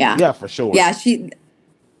 anyways. Yeah, for sure. Yeah,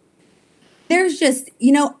 there's just,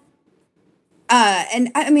 you know.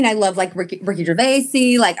 And I mean, I love like Ricky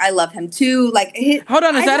Gervais. Like, I love him too. Like, hold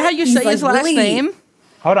on, is that how you say his last name?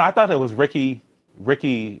 Hold on, I thought it was Ricky.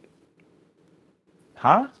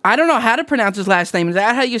 Huh? I don't know how to pronounce his last name. Is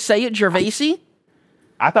that how you say it, Gervais?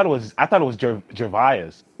 I thought it was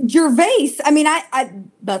Gervais. Gervais. I mean, I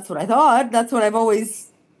that's what I thought. That's what I've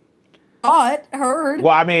always heard. Well,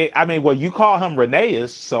 I mean, well, you call him Reneus,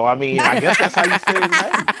 so I mean, I guess that's how you say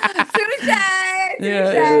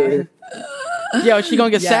his name. Yo, she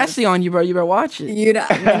gonna get sassy on you, bro. You better watch it. You know.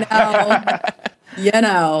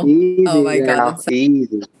 Easy, oh my God.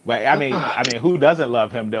 Easy. But I mean, who doesn't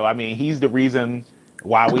love him though? I mean, he's the reason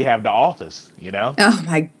why we have The Office, you know? Oh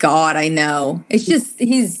my God, I know. It's just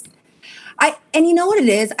and you know what it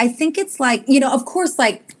is? I think it's like, you know, of course,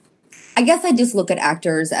 like, I guess I just look at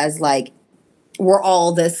actors as like, we're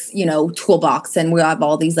all this, you know, toolbox, and we have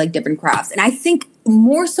all these like different crafts. And I think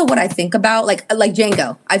more so what I think about, like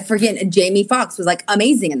Django, I forget, Jamie Foxx was like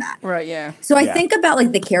amazing in that. Right, yeah. So I think about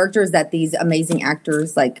like the characters that these amazing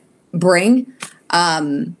actors like bring.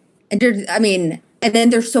 And then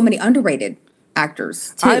there's so many underrated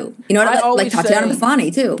actors too. You know what? Like Tatiana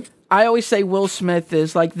Maslany too. I always say Will Smith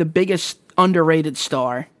is like the biggest underrated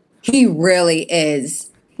star. He really is.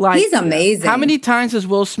 Like, he's amazing. How many times has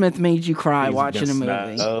Will Smith made you cry He's watching a been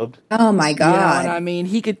movie? snubbed. Oh my You know god! what I mean?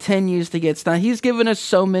 He continues to get stunned. He's given us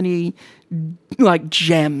so many like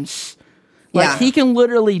gems. Like Yeah. he can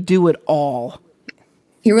literally do it all.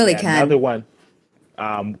 He really Yeah, can. another one,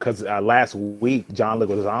 because last week John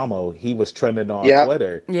Leguizamo, he was trending on Yeah.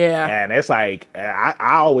 Twitter. Yeah. And it's like I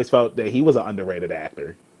always felt that he was an underrated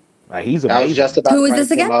actor. Like he's amazing. I was just about Who is to this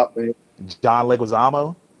rank him again? up, man. John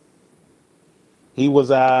Leguizamo. He was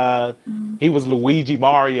Luigi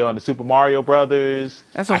Mario in the Super Mario Brothers.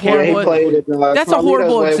 That's a I can't- He horrible. played in, That's a Carlito's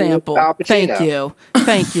horrible Way with example. Al Pacino.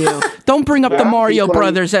 Thank you. Don't bring up the Yeah, Mario he played-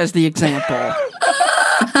 Brothers as the example.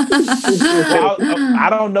 I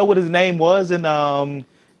don't know what his name was in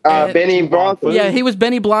Benny Blanco. Yeah, he was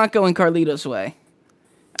Benny Blanco in Carlito's Way.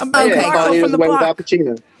 I'm Okay, Benny Blanco Carlito's from the Way with Al block.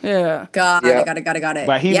 Pacino. Yeah. God, Yeah. got it.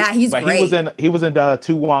 But he's He's great. he was in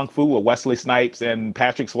Tu Wong Fu with Wesley Snipes and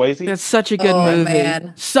Patrick Swayze. That's such a good Oh, movie.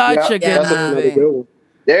 man. Such a good That's another movie. good one.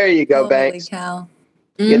 There you go, Holy Banks. cow.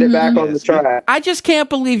 Get it back on the track. I just can't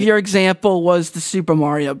believe your example was the Super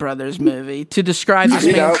Mario Brothers movie to describe this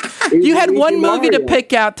You man. know, You had Luigi one movie to Mario.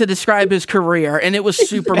 pick out to describe his career, and it was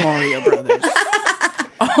Super Mario Brothers.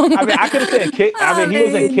 I mean, I could have said Kick. I mean, he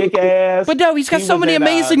was in Kick Ass. But no, he's got so many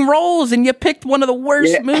amazing roles, and you picked one of the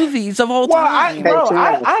worst Yeah. movies of all Well, time.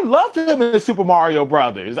 I loved him in Super Mario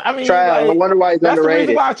Brothers. I mean, Try. I like, wonder why he's that's underrated.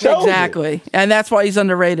 the reason why I chose him. Exactly. And that's why he's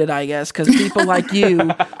underrated, I guess, because people like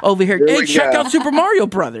you over here, There hey, we check go. out Super Mario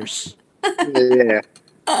Brothers. Yeah.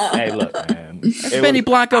 Hey, look, man. That's Benny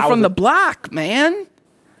Blanco from the block, man.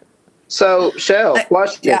 So, Shell,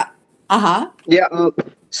 question. Yeah. Yeah.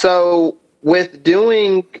 So, with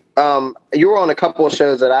doing, you were on a couple of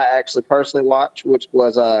shows that I actually personally watched, which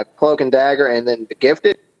was Cloak and Dagger and then The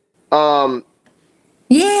Gifted.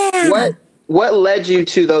 Yeah. What led you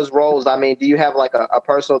to those roles? I mean, do you have like a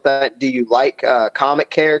personal thing? Do you like comic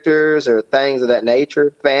characters or things of that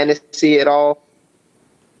nature, fantasy at all?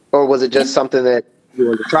 Or was it just something that you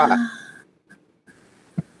wanted to try?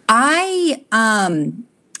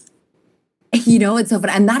 You know, it's so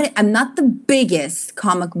funny. I'm not the biggest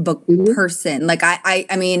comic book person. Like I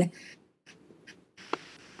mean,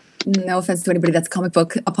 no offense to anybody that's comic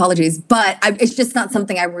book, apologies, but it's just not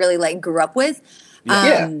something I really like grew up with.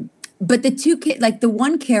 Yeah. But the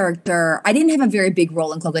one character, I didn't have a very big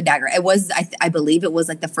role in Cloak and Dagger. It was, I believe it was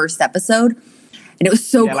like the first episode, and it was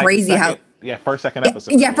so Yeah, like crazy how. Yeah, second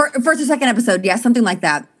episode. Yeah, first or second episode. Yeah, something like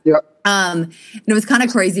that. Yep. And it was kind of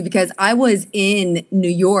crazy because I was in New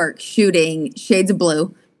York shooting Shades of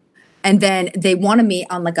Blue, and then they wanted me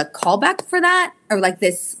on like a callback for that, or like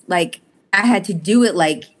this, like I had to do it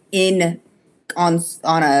like on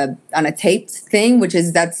a taped thing, which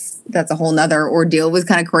is that's a whole nother ordeal. It was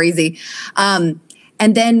kind of crazy. And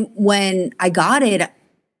then when I got it,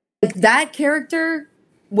 like, that character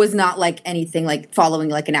was not like anything like following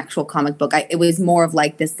like an actual comic book. It was more of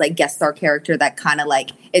like this like guest star character that kind of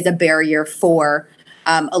like is a barrier for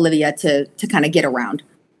Olivia to kind of get around.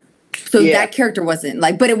 So that character wasn't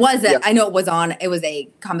like, but it was I know it was a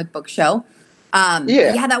comic book show.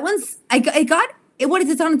 Yeah, that one's what is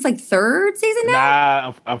it on? It's like third season now.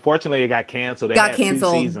 Nah, unfortunately, it got canceled. It Got had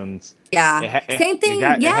canceled. 2 seasons. Yeah, same thing.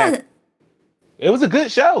 It was a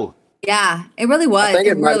good show. Yeah, it really was. I think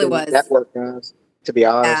It might really have was. been Network, guys, to be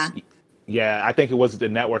honest. Yeah, I think it was the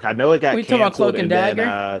network. I know it got We canceled. talking about Cloak and Dagger?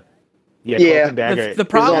 Cloak and Dagger. The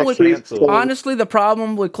problem was with canceled. honestly, the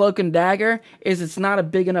problem with Cloak and Dagger is it's not a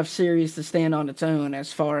big enough series to stand on its own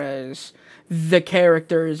as far as the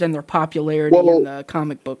characters and their popularity in the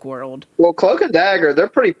comic book world. Well, Cloak and Dagger, they're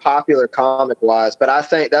pretty popular comic-wise, but I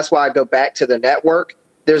think that's why I go back to the network.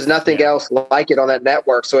 There's nothing else like it on that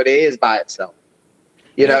network, so it is by itself.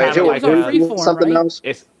 You know, if it was something else.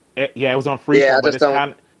 It was on Freeform, Yeah, but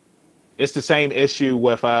it's the same issue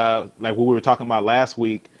with like what we were talking about last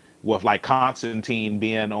week with like Constantine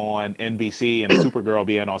being on NBC and Supergirl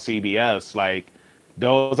being on CBS. Like,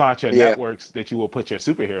 those aren't your networks that you will put your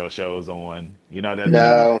superhero shows on. You know,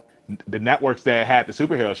 the networks that had the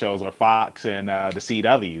superhero shows are Fox and the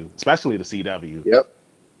CW, especially the CW. Yep.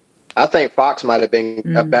 I think Fox might have been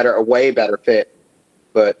a way better fit,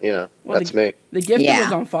 but you know, that's me. The Gifted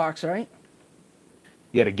was on Fox, right?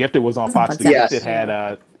 Yeah, The Gifted was on Fox. The Yes.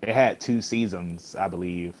 Gifted had 2 seasons, I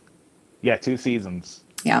believe. Yeah, 2 seasons.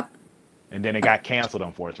 Yeah. And then it got canceled,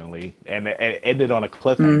 unfortunately, and it ended on a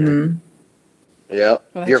cliffhanger. Yep.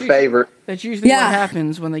 Well, Your favorite. That's usually what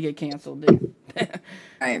happens when they get canceled, dude.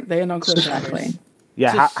 Right. They end on cliffhangers.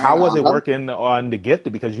 Yeah, how was it working on The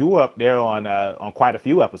Gifted? Because you were up there on quite a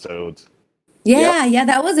few episodes. Yeah,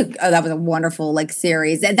 that was a wonderful like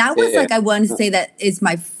series. And that was like I want to say that is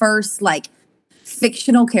my first like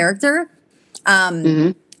fictional character.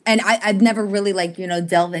 and I've never really like,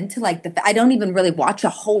 delve into like I don't even really watch a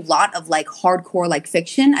whole lot of like hardcore like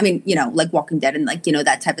fiction. I mean, like Walking Dead and like,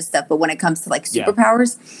 that type of stuff. But when it comes to like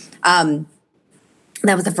superpowers,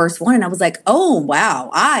 that was the first one. And I was like, oh, wow,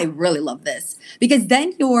 I really love this. Because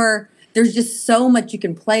then there's just so much you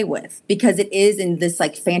can play with because it is in this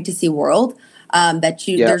like fantasy world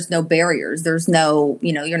there's no barriers. There's no,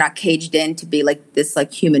 you're not caged in to be like this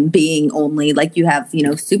like human being only. Like you have,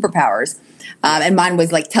 superpowers. And mine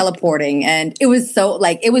was like teleporting. And it was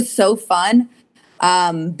so fun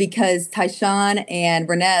because Tyshawn and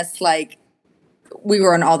Reness, like, we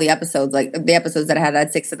were on all the episodes, like the episodes that I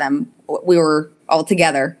had 6 of them. We were all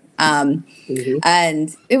together. And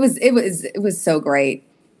it was so great.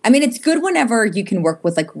 I mean, it's good whenever you can work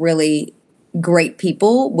with like really great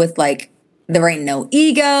people with like, there ain't no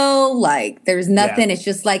ego, like there's nothing. It's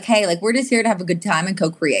just like, hey, like we're just here to have a good time and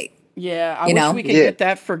co-create. Yeah, I wish we could get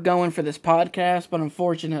that for going for this podcast, but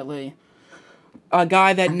unfortunately, a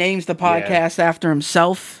guy that names the podcast after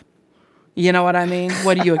himself, you know what I mean?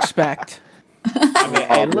 What do you expect? I mean,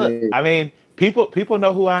 hey, look, I mean, people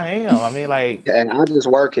know who I am. I mean, like, and I just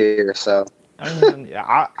work here, so I mean,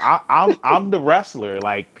 I'm the wrestler.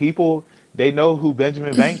 Like, people, they know who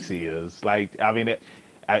Benjamin Banks is. Like, I mean,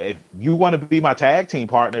 if you want to be my tag team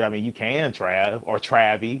partner, I mean, you can, Trav or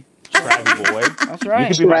Travie boy. That's right.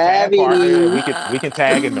 You can be my tag partner. We can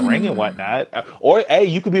tag in the ring and whatnot. Or hey,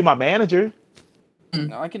 you could be my manager.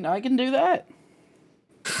 I can do that.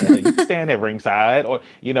 Yeah, you can stand at ringside, or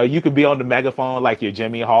you could be on the megaphone like you're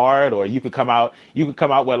Jimmy Hart, or you could come out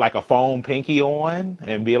with like a foam pinky on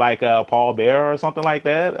and be like Paul Bearer or something like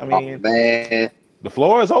that. I mean, man, the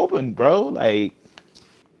floor is open, bro. Like,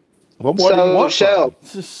 what more do you want? Shell,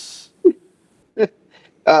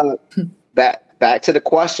 back to the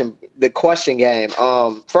question game.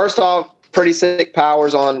 First off, pretty sick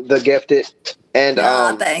powers on The Gifted, and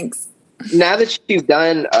thanks. Now that you've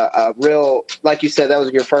done a real, like you said, that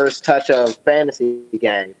was your first touch of fantasy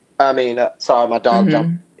game. I mean, sorry, my dog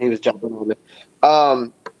jumped. He was jumping on me.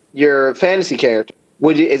 Your fantasy character,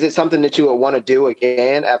 is it something that you would want to do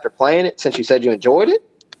again after playing it, since you said you enjoyed it?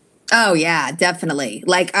 Oh yeah, definitely.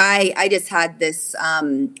 Like I just had this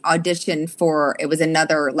audition for, it was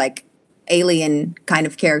another like alien kind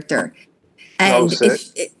of character. And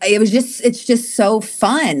it's just so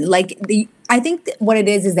fun. Like I think what it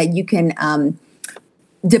is that you can,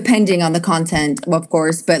 depending on the content, of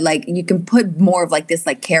course, but like you can put more of like this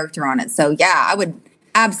like character on it. So yeah, I would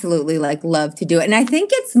absolutely like love to do it. And I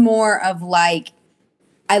think it's more of like,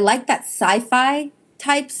 I like that sci-fi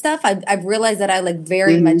type stuff. I've realized that I like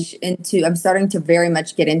very much I'm starting to very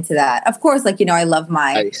much get into that. Of course, like, I love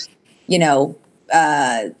my,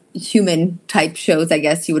 human type shows, I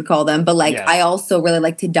guess you would call them. But like, I also really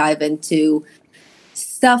like to dive into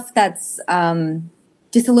stuff that's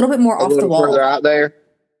just a little bit more off the wall. Further out there.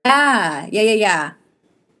 Yeah.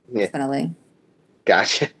 Definitely.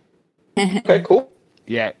 Gotcha. Okay, cool.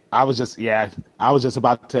 Yeah, I was just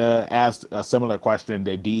about to ask a similar question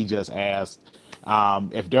that Dee just asked.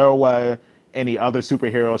 If there were any other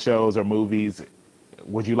superhero shows or movies,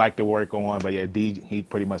 would you like to work on? But yeah, Dee, he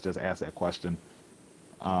pretty much just asked that question.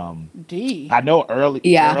 D. I know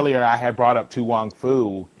earlier I had brought up Tu Wong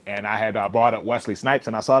Fu, and I had brought up Wesley Snipes,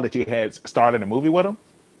 and I saw that you had started a movie with him.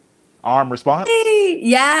 Armed Response.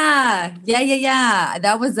 Yeah.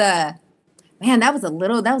 That was a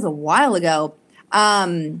while ago.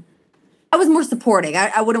 I was more supporting. I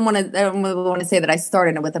don't want to say that I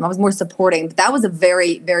started it with him. I was more supporting. But that was a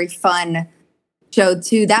very, very fun show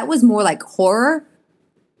too. That was more like horror.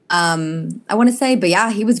 I want to say, but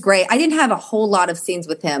yeah, he was great. I didn't have a whole lot of scenes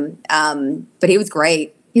with him, but he was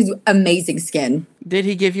great. He's amazing skin. Did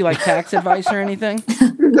he give you like tax advice or anything?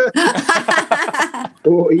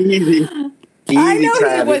 Oh, easy. I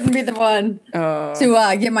know he wouldn't be the one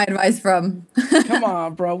to get my advice from. Come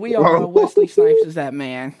on, bro. We all know Wesley Snipes is that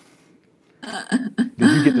man. Did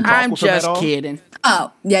you get to talk I'm with him at just all? kidding.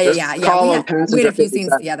 Oh, yeah. We had a few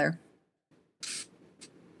scenes together.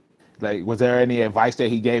 Like, was there any advice that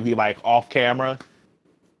he gave you, like, off camera?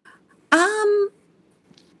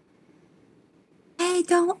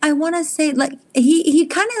 I want to say, like, he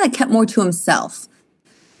kind of, like, kept more to himself.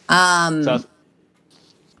 So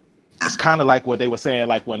it's kind of like what they were saying,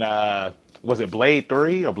 like, when, was it Blade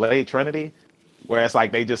 3 or Blade Trinity? Where it's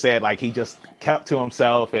like they just said, like, he just kept to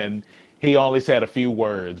himself and he only said a few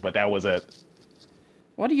words, but that was it.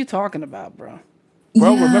 What are you talking about, bro?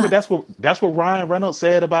 Bro, remember that's what Ryan Reynolds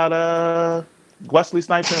said about Wesley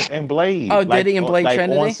Snipes and Blade. Oh, like, did he in Blade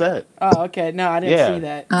Trinity? On set. Oh, okay. No, I didn't see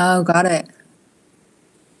that. Oh, got it.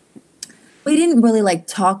 We didn't really like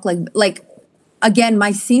talk like again,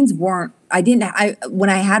 my scenes weren't. When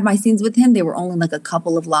I had my scenes with him, they were only like a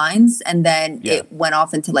couple of lines, and then it went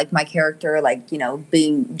off into like my character, like, you know,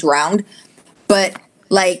 being drowned. But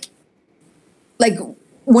like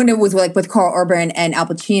when it was like with Carl Urban and Al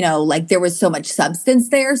Pacino, like there was so much substance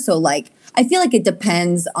there. So like I feel like it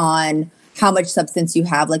depends on how much substance you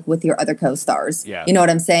have like with your other co-stars. Yeah. You know what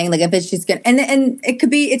I'm saying? Like if it's just gonna and it could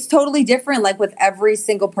be, it's totally different like with every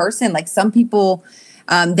single person. Like some people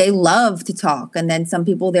they love to talk, and then some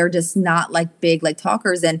people, they're just not like big like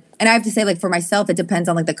talkers. And I have to say, like for myself, it depends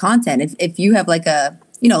on like the content. If you have like a,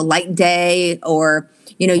 you know, light day, or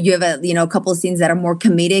you know, you have a, you know, a couple of scenes that are more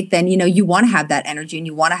comedic, then, you know, you want to have that energy and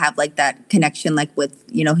you want to have like that connection like with,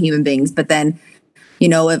 you know, human beings. But then, you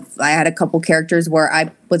know, if I had a couple characters where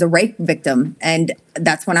I was a rape victim, and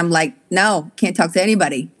that's when I'm like, no, can't talk to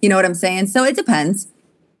anybody. You know what I'm saying? So it depends.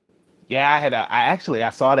 Yeah, I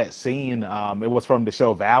saw that scene. It was from the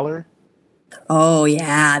show Valor. Oh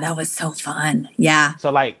yeah, that was so fun. Yeah.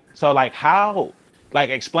 So how, like,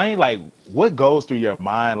 explain like what goes through your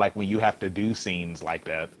mind like when you have to do scenes like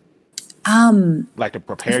that. Like to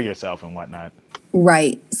prepare yourself and whatnot.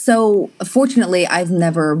 Right. So fortunately, I've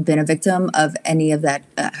never been a victim of any of that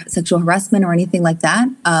sexual harassment or anything like that.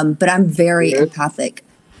 But I'm very empathic.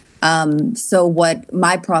 So what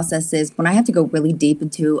my process is, when I have to go really deep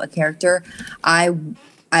into a character, I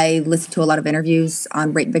listen to a lot of interviews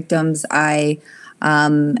on rape victims. That's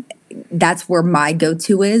where my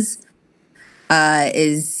go-to is,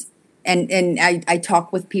 and I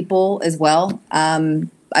talk with people as well.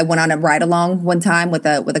 I went on a ride along one time with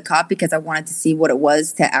a cop because I wanted to see what it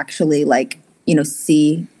was to actually, like, you know,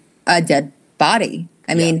 see a dead body.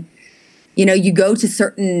 I mean, you know, you go to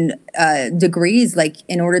certain degrees, like,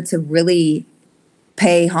 in order to really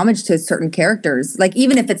pay homage to certain characters. Like,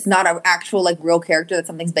 even if it's not an actual, like, real character that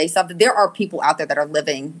something's based off, there are people out there that are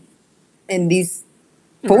living in these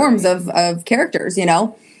forms of characters, you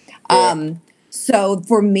know? Yeah. So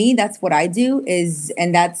for me, that's what I do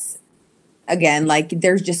and that's, again, like,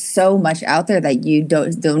 there's just so much out there that you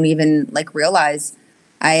don't even like realize.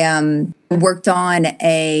 I worked on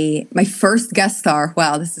my first guest star.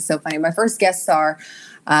 Wow, this is so funny. My first guest star,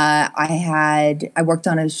 I worked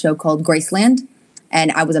on a show called Graceland,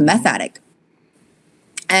 and I was a meth addict.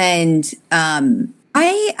 And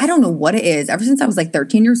I don't know what it is. Ever since I was like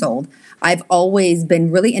 13 years old, I've always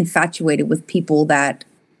been really infatuated with people that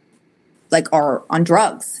like are on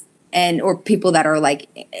drugs, or people that are like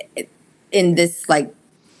in this like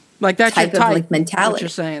that's type your type of like mentality. What you're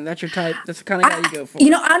saying, that's your type. That's the kind of guy you go for.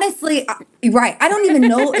 You know, honestly, right? I don't even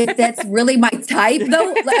know if that's really my type,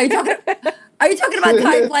 though. Like, are you talking about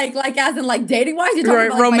type like as in like dating wise? You're talking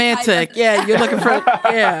about like, romantic. Yeah, you're looking for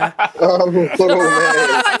yeah. Hold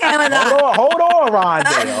on,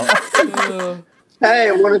 Rondell.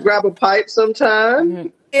 Hey, want to grab a pipe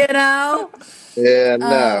sometime? You know? Yeah,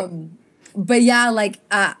 no. But yeah, like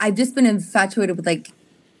I've just been infatuated with like,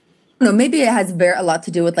 you know, maybe it has a lot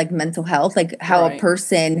to do with like mental health, like how a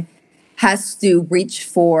person has to reach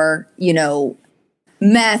for, you know,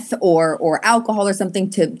 meth or alcohol or something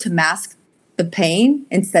to mask the pain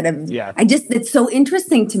instead of, it's so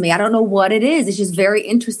interesting to me. I don't know what it is. It's just very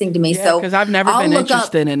interesting to me. Yeah, because I've never been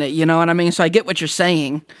interested in it, you know what I mean? So I get what you're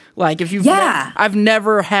saying. Like if I've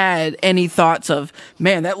never had any thoughts of,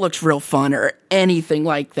 man, that looks real fun or anything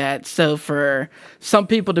like that. So for some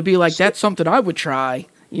people to be like, that's something I would try,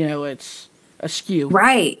 you know, it's askew.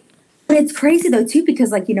 Right. But it's crazy though too,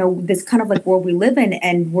 because like, you know, this kind of like world we live in,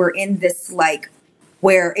 and we're in this like,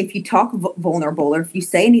 where if you talk vulnerable or if you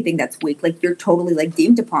say anything that's weak, like you're totally like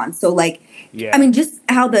deemed upon. So like, I mean, just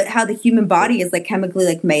how the human body is like chemically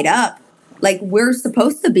like made up, like we're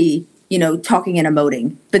supposed to be, you know, talking and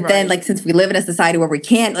emoting. But then like, since we live in a society where we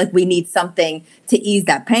can't, like we need something to ease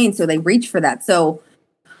that pain. So they reach for that. So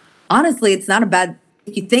honestly, it's not a bad,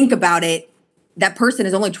 if you think about it, that person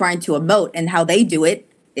is only trying to emote, and how they do it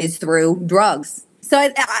is through drugs. So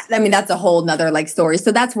I mean, that's a whole nother like story.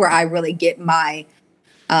 So that's where I really get my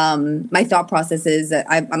thought process is.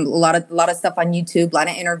 I'm a lot of stuff on YouTube, a lot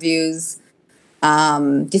of interviews,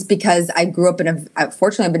 just because I grew up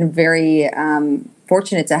fortunately, I've been very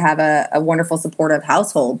fortunate to have a wonderful supportive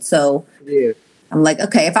household. So I'm like,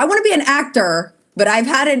 okay, if I want to be an actor, but I've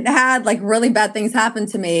had like really bad things happen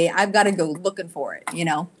to me, I've got to go looking for it, you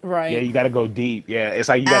know? Right. Yeah, you got to go deep. Yeah, it's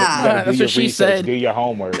like you got to do your research, do your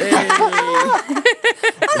homework. Hey.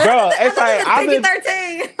 Bro, it's like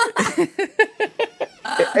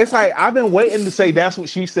it's like I've been waiting to say that's what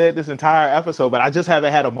she said this entire episode, but I just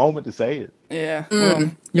haven't had a moment to say it. Yeah,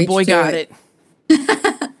 well, your boy got it.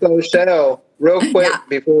 So, Shell, real quick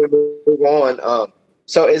before we move on,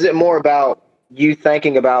 so is it more about you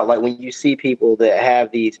thinking about like when you see people that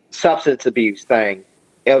have these substance abuse things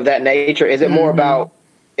of that nature? Is it more about,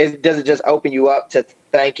 does it just open you up to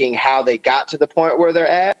thinking how they got to the point where they're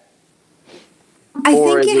at? I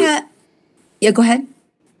think yeah, go ahead.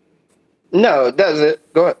 No, it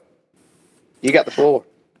doesn't. Go ahead. You got the floor.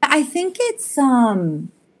 I think it's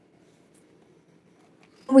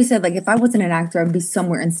we said, like, if I wasn't an actor, I'd be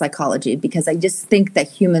somewhere in psychology, because I just think that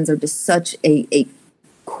humans are just such a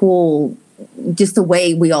cool, just the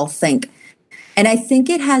way we all think. And I think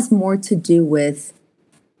it has more to do with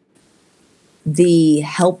the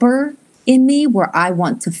helper in me, where I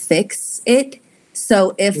want to fix it.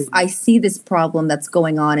 So if I see this problem that's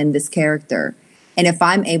going on in this character, and if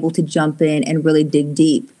I'm able to jump in and really dig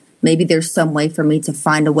deep, maybe there's some way for me to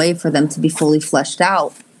find a way for them to be fully fleshed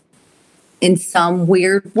out in some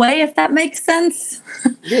weird way, if that makes sense.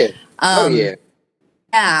 Yeah. Yeah.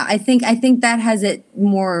 Yeah, I think that has it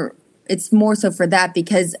more. It's more so for that,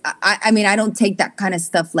 because I mean, I don't take that kind of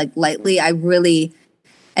stuff like lightly. I really,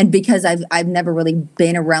 and because I've never really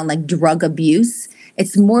been around like drug abuse.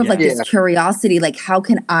 It's more of like this curiosity, like how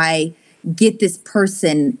can I get this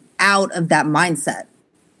person out of that mindset?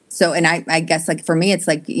 So, and I guess like for me, it's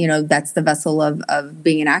like, you know, that's the vessel of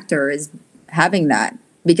being an actor, is having that.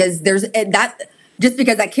 Because there's that, just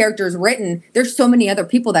because that character is written, there's so many other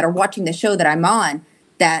people that are watching the show that I'm on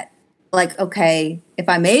that, like, okay, if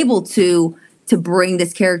I'm able to bring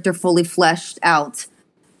this character fully fleshed out,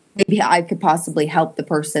 maybe I could possibly help the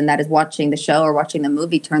person that is watching the show or watching the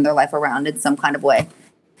movie turn their life around in some kind of way.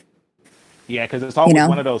 Yeah, because it's always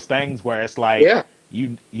one of those things where it's like,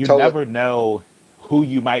 you never know who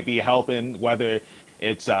you might be helping, whether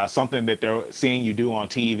it's something that they're seeing you do on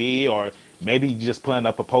TV, or maybe you just putting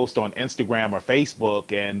up a post on Instagram or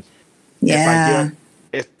Facebook, and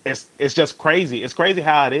it's just crazy. It's crazy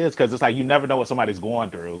how it is, because it's like you never know what somebody's going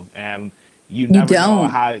through, and you never know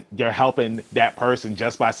how you're helping that person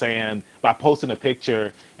just by posting a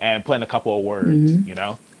picture and putting a couple of words, you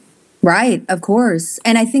know? Right, of course.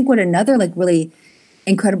 And I think what another like really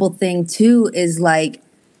incredible thing too is like,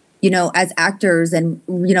 you know, as actors and,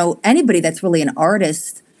 you know, anybody that's really an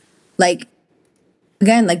artist, like,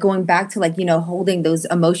 again, like going back to like, you know, holding those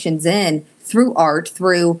emotions in through art,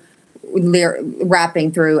 through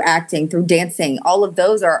rapping, through acting, through dancing, all of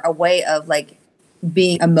those are a way of like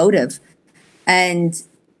being emotive. And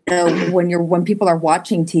you know, when people are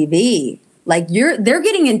watching TV, like they're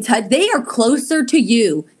getting in touch. They are closer to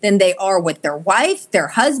you than they are with their wife, their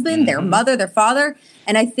husband, their mother, their father.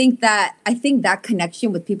 And I think that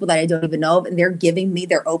connection with people that I don't even know, and they're giving me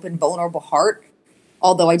their open, vulnerable heart,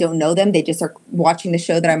 although I don't know them, they just are watching the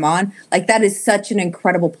show that I'm on. Like, that is such an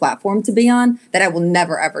incredible platform to be on that I will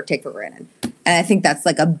never, ever take for granted. And I think that's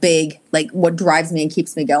like a big, like what drives me and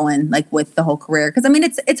keeps me going, like with the whole career. Cause I mean,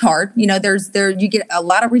 it's hard, you know, you get a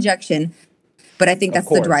lot of rejection, but I think that's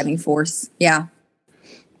the driving force. Yeah.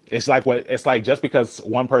 It's like just because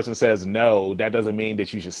one person says no, that doesn't mean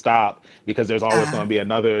that you should stop, because there's always going to be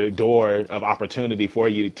another door of opportunity for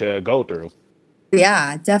you to go through.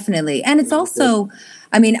 Yeah, definitely. And it's also,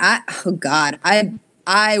 I mean, I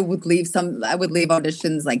would leave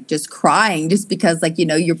auditions like just crying, just because like, you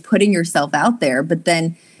know, you're putting yourself out there, but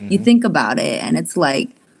then you think about it and it's like,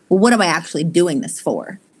 well, what am I actually doing this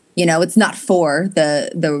for? You know, it's not for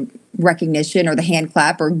the recognition or the hand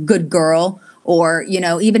clap or good girl or, you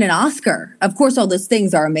know, even an Oscar. Of course, all those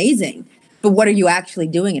things are amazing, but what are you actually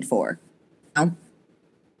doing it for? You know?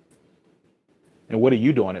 And what are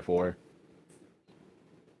you doing it for?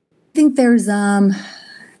 I think there's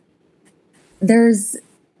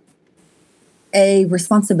a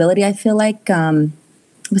responsibility. I feel like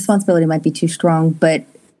responsibility might be too strong, but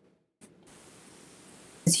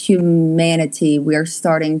as humanity, we are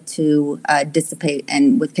starting to dissipate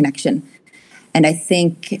and with connection. And I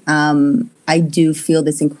think I do feel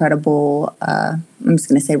this incredible, I'm just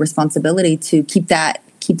going to say responsibility to keep that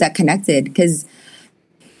connected, because,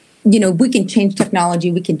 you know, we can change technology.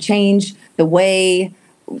 We can change the way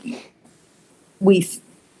we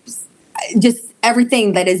just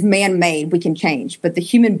everything that is man-made we can change, but the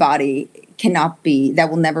human body cannot be. That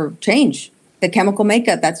will never change. The chemical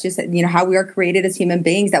makeup, that's just, you know, how we are created as human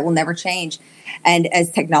beings, that will never change. And as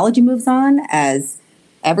technology moves on, as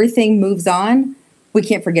everything moves on, we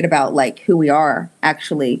can't forget about like who we are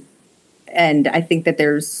actually. And I think that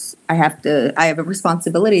I have a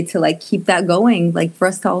responsibility to like keep that going, like for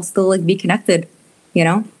us to all still like be connected, you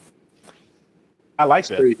know? I like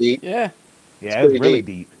that. Pretty deep. Yeah. Yeah, it's really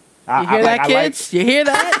deep. You hear that, kids? You hear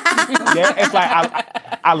that? Yeah, it's like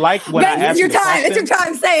I like when I ask you the question. It's your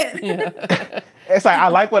time. Say it. Yeah. It's like I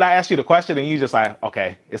like when I ask you the question and you just like,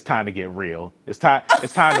 okay, it's time to get real. It's time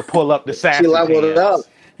to pull up the sass. She leveled it up.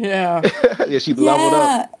 Yeah. Yeah, she leveled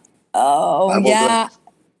up. Oh, Leveled yeah. up.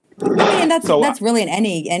 And that's really in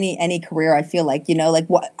any career. I feel like, like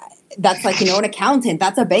what that's like, an accountant,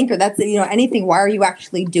 that's a banker, that's anything. Why are you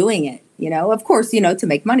actually doing it? Of course, to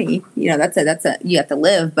make money. That's a you have to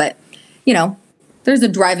live, but there's a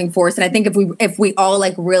driving force. And I think if we all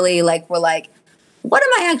like really like we're like, what am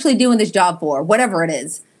I actually doing this job for? Whatever it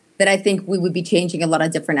is, that I think we would be changing a lot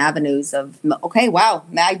of different avenues of, okay, wow,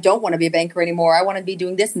 I don't want to be a banker anymore. I want to be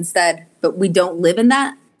doing this instead. But we don't live in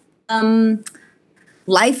that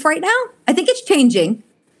life right now. I think it's changing,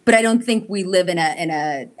 but I don't think we live in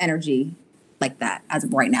a energy like that as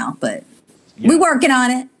of right now. But we're working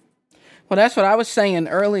on it. Well, that's what I was saying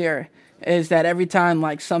earlier, is that every time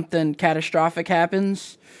like something catastrophic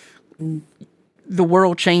happens, the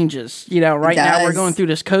world changes. Right now we're going through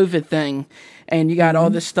this COVID thing, and you got all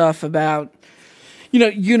this stuff about,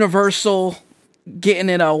 Universal getting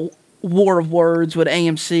in a war of words with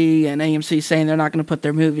AMC, and AMC saying they're not going to put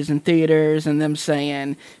their movies in theaters, and them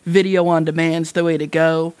saying video on demand's the way to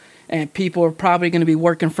go, and people are probably going to be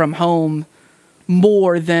working from home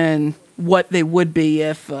more than what they would be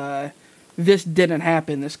if this didn't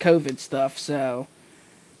happen, this COVID stuff. So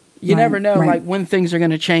you never know, like when things are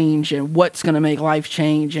going to change and what's going to make life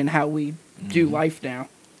change and how we do life now.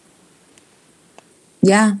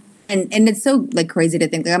 Yeah. And it's so like crazy to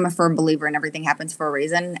think, like, I'm a firm believer in everything happens for a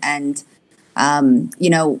reason. And, I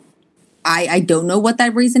don't know what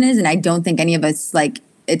that reason is. And I don't think any of us, like,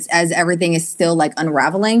 it's as everything is still like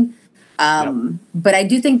unraveling. But I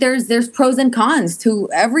do think there's pros and cons to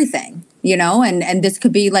everything, and this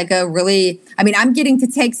could be like a really, I'm getting to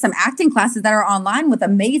take some acting classes that are online with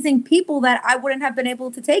amazing people that I wouldn't have been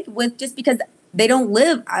able to take with just because they don't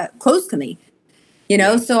live close to me,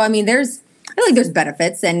 So, I feel like there's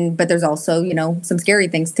benefits but there's also, some scary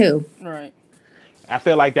things too. Right. I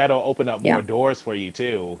feel like that'll open up more doors for you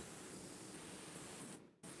too.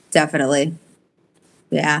 Definitely.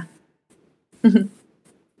 Yeah.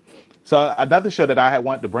 So another show that I had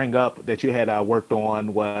wanted to bring up that you had worked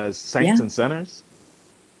on was Saints and Sinners.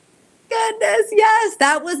 Goodness, yes,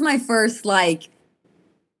 that was my first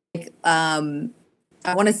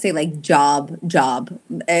I want to say like job.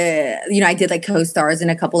 I did like co-stars in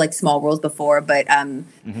a couple like small roles before, but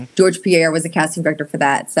George Pierre was a casting director for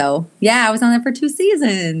that. So yeah, I was on there for 2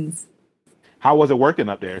 seasons. How was it working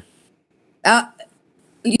up there?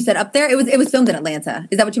 You said up there? It was filmed in Atlanta.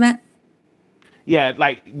 Is that what you meant? Yeah,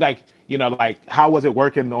 like how was it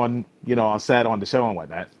working on on set on the show and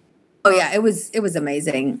whatnot? Oh yeah, it was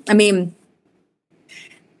amazing.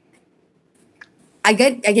 I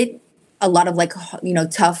get a lot of like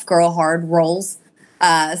tough girl hard roles.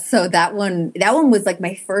 So that one was like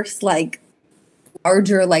my first like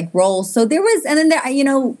larger like role. So there was, and then there,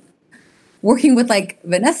 working with like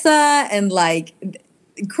Vanessa and like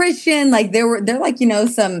Christian, like they're like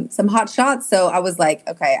some hot shots. So I was like,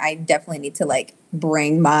 okay, I definitely need to like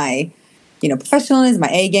bring my professionalism, my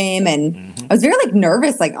A game, and I was very like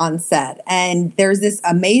nervous like on set. And there's this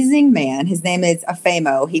amazing man. His name is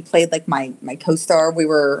Afemo. He played like my co-star. We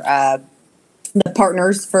were the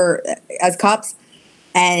partners as cops,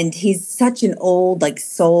 and he's such an old like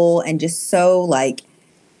soul and just so like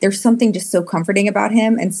there's something just so comforting about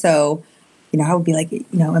him. And so I would be like,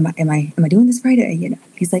 am I doing this right?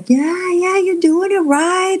 He's like, yeah, you're doing it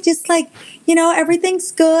right. Just like,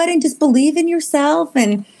 everything's good and just believe in yourself.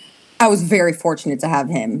 And I was very fortunate to have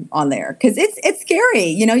him on there because it's scary,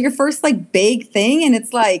 your first like big thing. And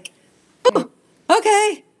it's like, oh,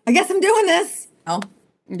 okay, I guess I'm doing this. Oh,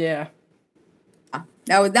 yeah.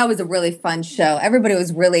 That was a really fun show. Everybody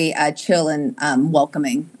was really chill and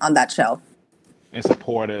welcoming on that show. And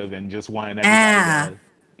supportive and just wanting everybody to.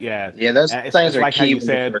 Yeah. Yeah, those things are like key how you when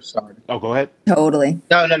said. you first started. Oh, go ahead. Totally.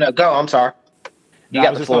 No, go. I'm sorry. I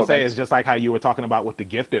was just going to say, it's just like how you were talking about with The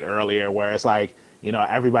Gifted earlier, where it's like,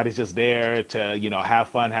 everybody's just there to, have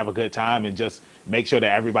fun, have a good time, and just make sure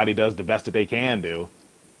that everybody does the best that they can do.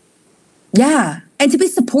 Yeah. And to be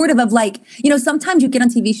supportive of like, sometimes you get on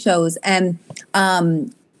TV shows and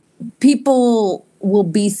people will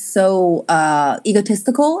be so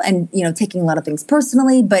egotistical and, taking a lot of things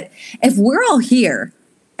personally. But if we're all here,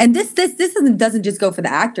 and this doesn't just go for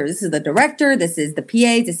the actor, this is the director, this is the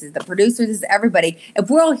PA, this is the producer, this is everybody. If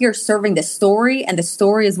we're all here serving the story, and the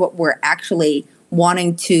story is what we're actually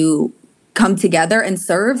wanting to come together and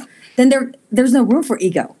serve, then there's no room for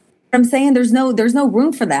ego. You know what I'm saying? There's no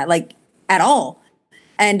room for that, like, at all.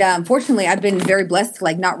 And fortunately, I've been very blessed to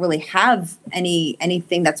like not really have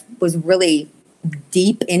anything that was really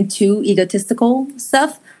deep into egotistical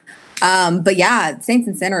stuff. But yeah, Saints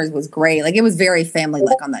and Sinners was great. Like it was very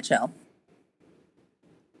family-like on that show.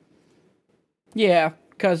 Yeah,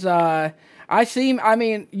 because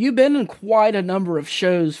you've been in quite a number of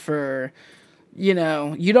shows for, you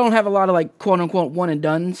don't have a lot of like quote-unquote one and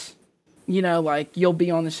dones. Like you'll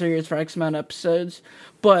be on the series for X amount of episodes.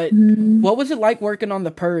 But what was it like working on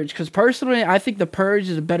The Purge? Because personally, I think The Purge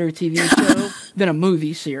is a better TV show than a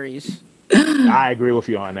movie series. I agree with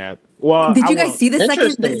you on that. Well, did you guys see the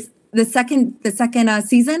second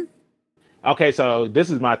season? Okay, so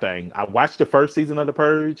this is my thing. I watched the first season of The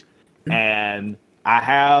Purge, and I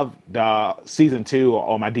have the season 2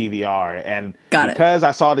 on my DVR. And because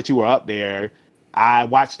I saw that you were up there, I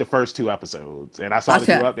watched the first 2 episodes, and I saw that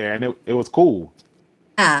you were up there, and it was cool.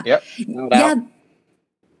 Yep. No doubt. Yeah.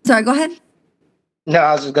 Sorry, go ahead. No,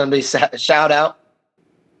 I was just going to be shout out.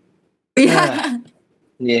 Yeah.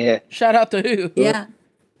 Yeah. Shout out to who? Yeah.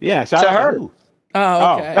 Yeah, shout out her. to who?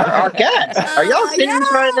 Oh, okay. Our cat. Are y'all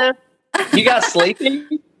serious right now? You got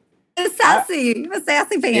sleepy? It's sassy. With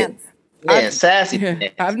sassy pants. Yeah, sassy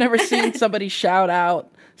pants. I've never seen somebody shout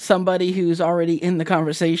out somebody who's already in the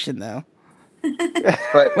conversation, though.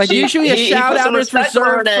 But like usually a shout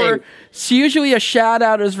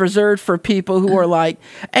out is reserved for people who are like,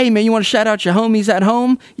 hey man, you want to shout out your homies at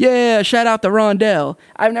home? Yeah, shout out to Rondell.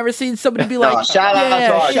 I've never seen somebody be like, shout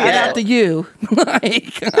out to you.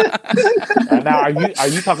 Like, now are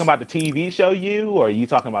you talking about the TV show or are you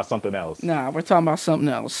talking about something else? Nah, we're talking about something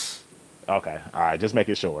else. Okay, all right, just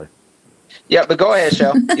making sure. Yeah, but go ahead,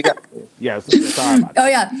 Shell. You got yes. Sorry about that. Oh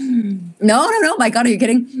yeah. No. My God, are you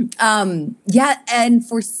kidding? Yeah, and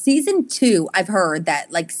for season 2, I've heard that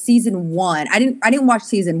like season 1, I didn't watch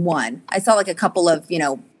season 1. I saw like a couple of,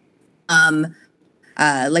 like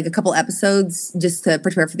a couple episodes just to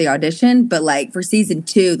prepare for the audition. But like for season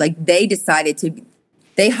 2, like they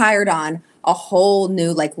hired on a whole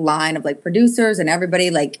new like line of like producers and everybody,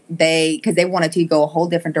 like because they wanted to go a whole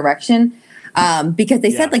different direction. Because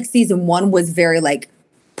they said like season 1 was very like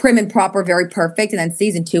prim and proper, very perfect, and then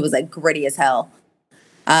season 2 was like gritty as hell.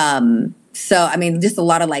 So I mean, just a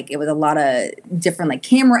lot of like, it was a lot of different like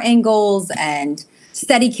camera angles and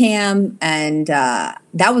steady cam, and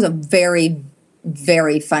that was a very,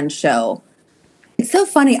 very fun show. It's so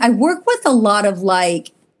funny. I work with a lot of I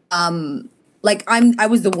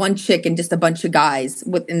was the one chick and just a bunch of guys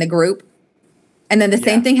in the group, and then the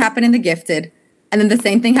same thing happened in The Gifted. And then the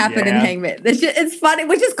same thing happened in Hangman. It's funny,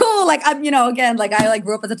 which is cool. Like I'm, again, like I like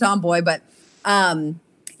grew up as a tomboy, but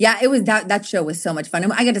it was that show was so much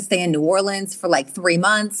fun. I got to stay in New Orleans for like 3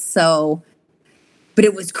 months. So, but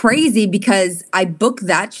it was crazy because I booked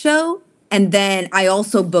that show and then I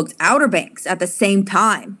also booked Outer Banks at the same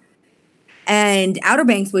time. And Outer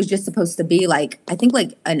Banks was just supposed to be like, I think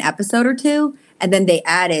like an episode or 2. And then they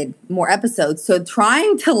added more episodes. So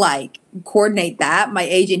trying to like coordinate that, my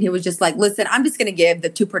agent, he was just like, listen, I'm just going to give the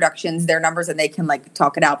 2 productions their numbers and they can like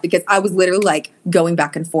talk it out. Because I was literally like going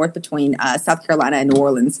back and forth between South Carolina and New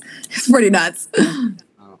Orleans. It's pretty nuts.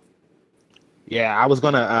 Yeah, I was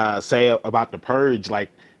going to say about The Purge, like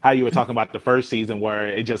how you were talking about the first season where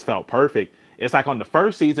it just felt perfect. It's like on the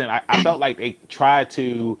first season, I felt like they tried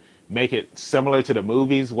to make it similar to the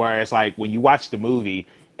movies where it's like when you watch the movie,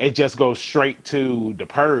 it just goes straight to The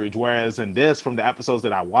Purge. Whereas in this, from the episodes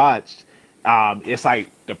that I watched, it's like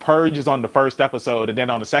The Purge is on the first episode, and then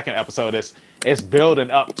on the second episode, it's building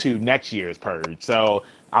up to next year's Purge. So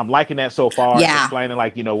I'm liking that so far. Yeah. Explaining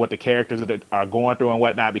like, what the characters are going through and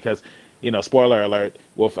whatnot, because, spoiler alert,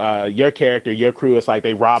 with your character, your crew, it's like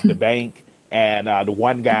they robbed the bank, and the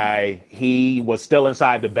one guy, he was still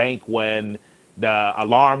inside the bank when the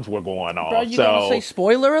alarms were going off. Bro, you gonna say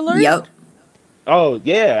spoiler alert? Yep. Oh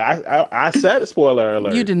yeah, I said a spoiler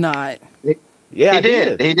alert. You did not. Yeah, he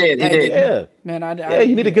did. He did. Yeah, man.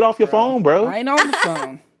 You need to get off your phone, bro. I ain't on the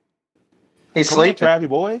phone. He's sleeping, Travi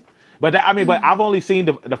boy. But but I've only seen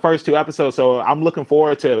the first 2 episodes, so I'm looking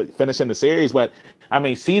forward to finishing the series. But I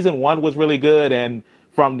mean, season 1 was really good, and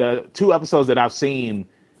from the 2 episodes that I've seen,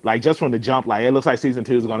 like just from the jump, like it looks like season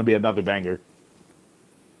 2 is going to be another banger.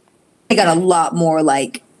 They got a lot more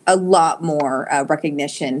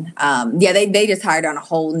recognition. They just hired on a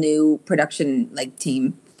whole new production like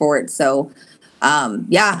team for it. So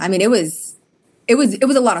I mean, it was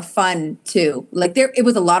a lot of fun too. Like it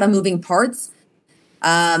was a lot of moving parts.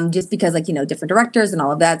 Just because like, different directors and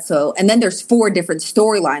all of that. So, and then there's 4 different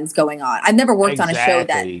storylines going on. I've never worked on a show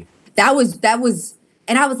that was,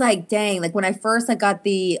 And I was like, dang, like when I first got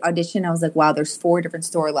the audition, I was like, wow, there's 4 different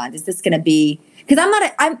storylines. Is this going to be, because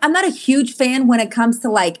I'm not a huge fan when it comes to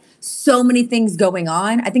like so many things going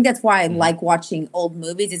on. I think that's why I like watching old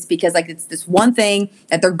movies. It's because like it's this one thing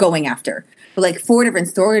that they're going after. But like 4 different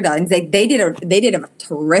storylines, like they did a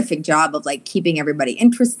terrific job of like keeping everybody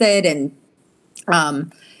interested, and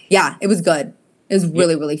yeah, it was good. It was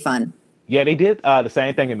really, really fun. Yeah, they did the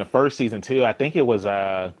same thing in the first season too. I think it was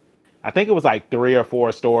like 3 or 4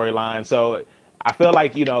 storylines. So I feel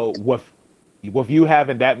like, you know, with you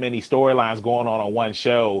having that many storylines going on one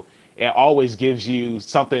show, it always gives you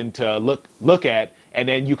something to look at, and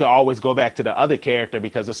then you can always go back to the other character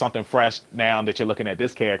because it's something fresh now that you're looking at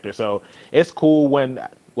this character. So it's cool when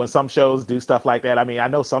some shows do stuff like that. I mean, I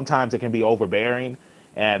know sometimes it can be overbearing,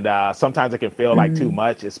 and sometimes it can feel like too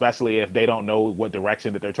much, especially if they don't know what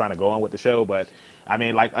direction that they're trying to go in with the show. But I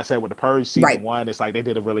mean, like I said, with The Purge season 1, it's like they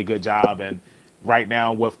did a really good job. And right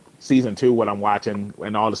now with season 2, what I'm watching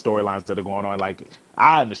and all the storylines that are going on, like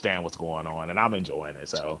I understand what's going on and I'm enjoying it.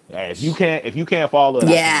 So hey, if you can't follow it,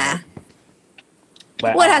 yeah.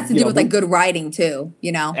 But well, it has to do with like good writing too,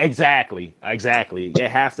 you know? Exactly. It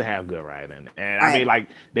has to have good writing. And I mean, like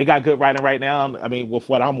they got good writing right now. I mean, with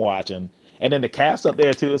what I'm watching. And then the cast up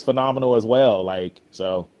there too is phenomenal as well. Like,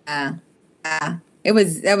 so. It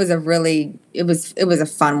was a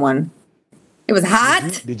fun one. It was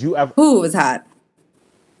hot. Did you ever? Ooh, it was hot.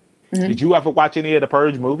 Mm-hmm. Did you ever watch any of the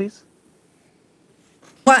Purge movies?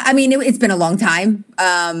 Well, I mean, it's been a long time.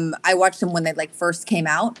 I watched them when they like first came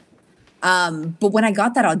out. But when I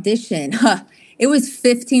got that audition, it was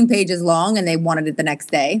 15 pages long and they wanted it the next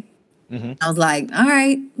day. Mm-hmm. I was like, all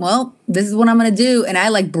right, well, this is what I'm going to do. And I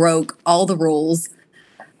like broke all the rules,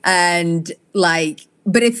 and like,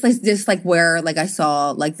 but it's like just like where like I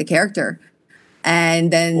saw like the character,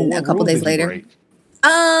 and then a couple days later,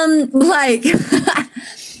 like,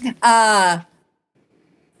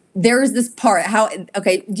 there's this part.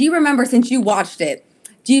 Okay, do you remember, since you watched it?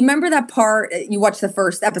 Do you remember that part? You watched the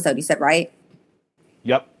first episode, you said, right?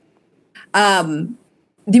 Yep.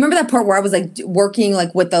 Do you remember that part where I was like working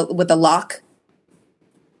like with the lock?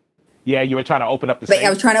 Yeah, you were trying to open up the safe. I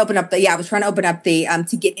was trying to open up the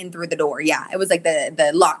to get in through the door. Yeah, it was like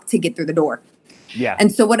the lock to get through the door. Yeah.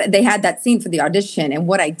 And so what they had that scene for the audition, and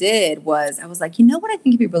what I did was I was like, you know what I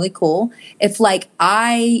think would be really cool if like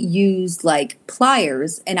I used like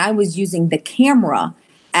pliers and I was using the camera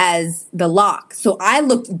as the lock. So I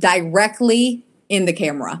looked directly in the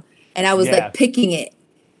camera and I was like picking it.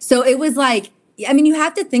 So it was like, I mean, you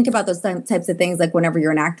have to think about those types of things like whenever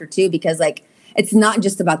you're an actor too, because like it's not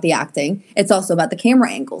just about the acting, it's also about the camera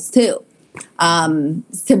angles too.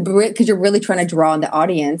 Because you're really trying to draw on the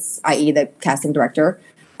audience, i.e. the casting director.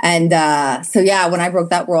 And so yeah, when I broke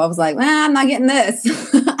that rule, I was like, I'm not getting this.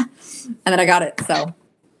 And then I got it. So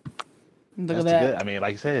look at that. Good. I mean,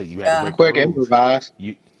 like you said, you had to quick improvise.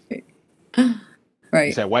 Right.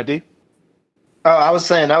 You said what, D? Oh, I was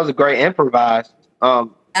saying that was a great improvise.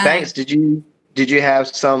 Thanks. Did you have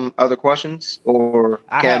some other questions, or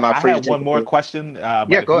I have one more question. But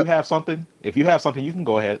yeah, go ahead. If you have something, you can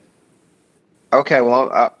go ahead. Okay,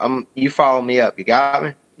 well, you follow me up. You got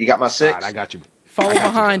me? You got my 6? Right, I got you. Follow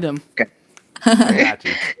behind him. Okay. I got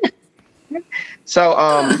you. So,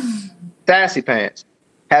 Sassy Pants,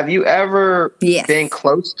 have you ever been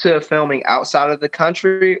close to filming outside of the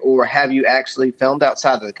country, or have you actually filmed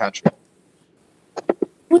outside of the country? I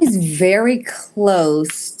was very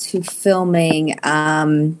close to filming.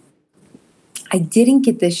 I didn't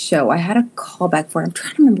get this show. I had a callback for it. I'm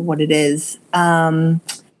trying to remember what it is.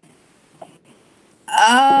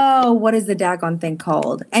 What is the daggone thing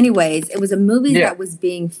called? Anyways, it was a movie that was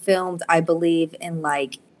being filmed, I believe, in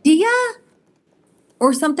like India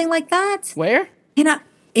or something like that. Where?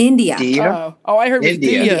 India. Oh, I heard it was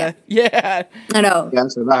India. Yeah. I know.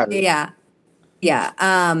 That's what I heard. Yeah.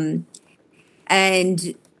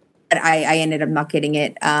 And I ended up not getting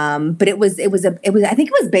it. But it was I think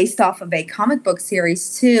it was based off of a comic book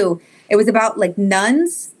series too. It was about like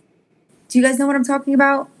nuns. Do you guys know what I'm talking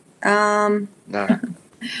about? No.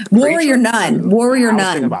 Warrior Nun. I was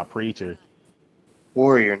thinking about Preacher.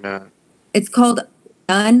 Warrior Nun. It's called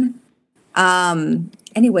Nun.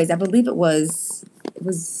 Anyways, I believe it was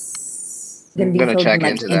going to be filmed in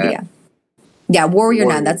like India. That. Yeah, Warrior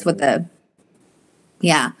Nun. That's what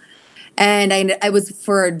And I was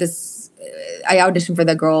for this. I auditioned for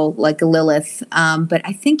the girl like Lilith, but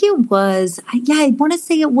I think it was. I want to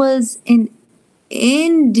say it was in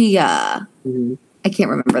India. Mm-hmm. I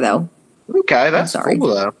can't remember though. Okay, that's cool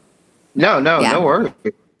though. No worries.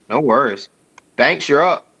 No worries. Banks, you're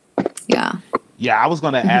up. Yeah. Yeah, I was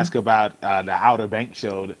going to ask about the Outer Banks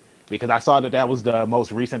show. because I saw that was the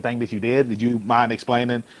most recent thing that you did. Did you mind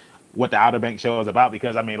explaining what the Outer Banks show is about?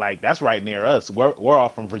 Because I mean, like, that's right near us. We're all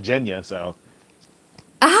from Virginia, so.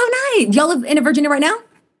 Oh, nice. Y'all live in Virginia right now?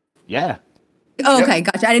 Yeah. Oh, okay,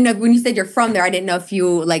 gotcha. I didn't know when you said you're from there. I didn't know if you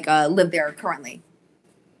live there currently.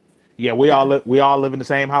 Yeah, we all live in the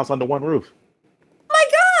same house under one roof. Oh my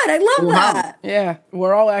God, I love that. Yeah,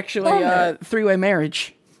 we're all actually three-way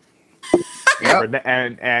marriage. Yep.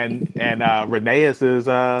 And Rheneas is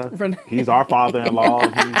he's our father-in-law.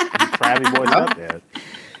 He's Travis boy up there.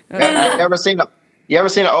 You ever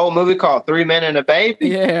seen an old movie called 3 Men and a Baby?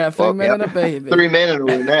 Yeah, 3 Men and a Baby. 3 Men and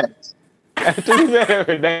a Rheneas. 3 Men and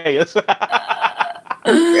Rheneas.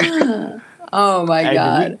 Oh my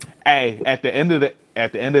God. At the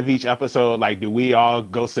end of each episode, like, do we all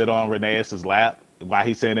go sit on Rheneas's lap while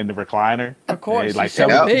he's sitting in the recliner? Of course. He's like, he's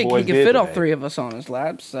so big, he can fit all three of us on his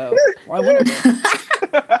lap. So why wouldn't we?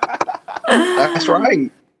 That's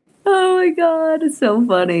right. Oh my God, it's so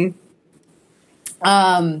funny.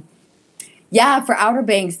 Yeah, for Outer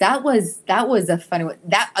Banks, that was a funny one.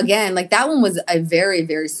 That again, like that one was a very,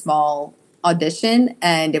 very small audition,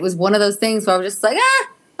 and it was one of those things where I was just like,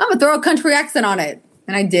 I'm gonna throw a country accent on it,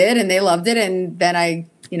 and I did, and they loved it, and then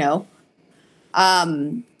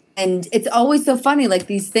and it's always so funny, like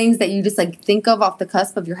these things that you just like think of off the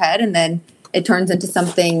cusp of your head, and then it turns into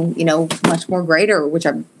something much more greater, which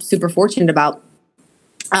I'm super fortunate about.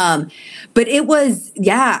 But it was,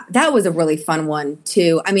 that was a really fun one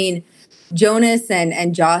too. I mean, Jonas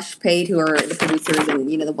and Josh Pate, who are the producers and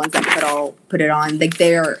the ones that put it on, like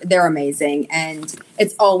they're amazing, and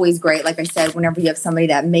it's always great. Like I said, whenever you have somebody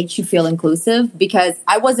that makes you feel inclusive, because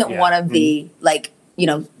I wasn't one of the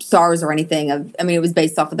stars or anything. It was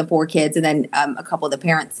based off of the 4 kids and then a couple of the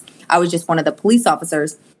parents. I was just one of the police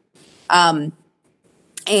officers, and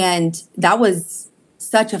that was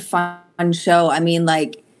such a fun show. I mean,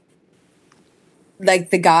 like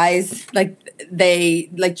the guys, like they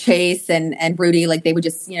like Chase and Rudy, like they would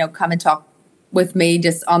just come and talk with me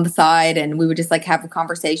just on the side, and we would just like have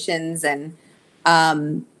conversations. And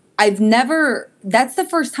that's the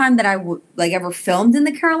first time that I ever filmed in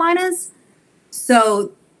the Carolinas.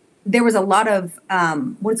 So there was a lot of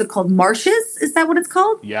what is it called, marshes? Is that what it's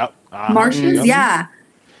called? Yep. Marshes. Yep.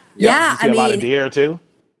 Yeah. A lot of deer too.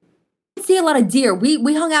 See a lot of deer.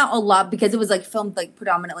 We hung out a lot because it was like filmed like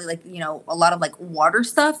predominantly like a lot of like water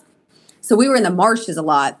stuff. So we were in the marshes a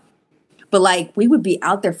lot, but like we would be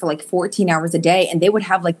out there for like 14 hours a day, and they would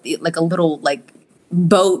have like a little like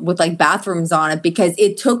boat with like bathrooms on it, because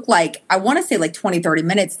it took like, I want to say like 20-30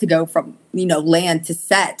 minutes to go from land to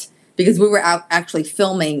set, because we were out actually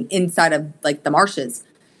filming inside of like the marshes.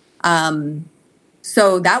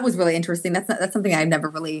 So that was really interesting. That's something I've never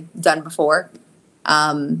really done before.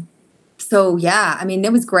 So yeah, I mean,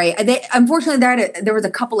 it was great. Unfortunately, there was a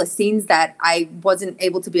couple of scenes that I wasn't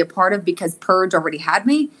able to be a part of because Purge already had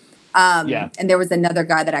me. And there was another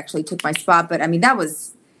guy that actually took my spot. But I mean, that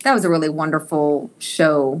was a really wonderful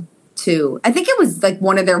show too. I think it was like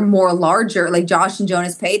one of their more larger, like Josh and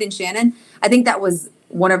Jonas Pate and Shannon. I think that was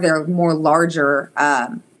one of their more larger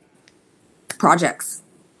projects.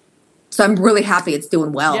 So I'm really happy it's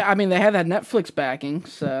doing well. Yeah, I mean, they had that Netflix backing,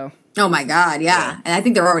 so. Oh my God, yeah. And I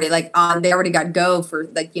think they're already like they already got go for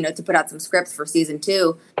like, to put out some scripts for season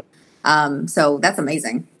 2. So that's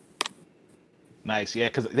amazing. Nice. Yeah,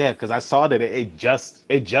 because I saw that it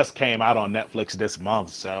just came out on Netflix this month.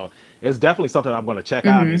 So it's definitely something I'm going to check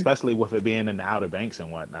out, especially with it being in the Outer Banks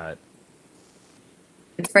and whatnot.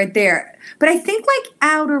 It's right there. But I think like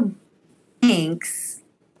Outer Banks,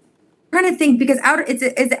 I'm trying to think, because is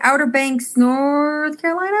it Outer Banks, North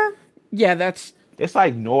Carolina? Yeah, it's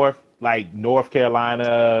like North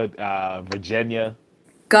Carolina, Virginia.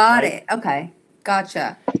 Got it. Okay.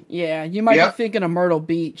 Gotcha. Yeah, you might be thinking of Myrtle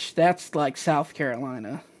Beach. That's like South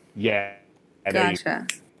Carolina. Yeah. Gotcha.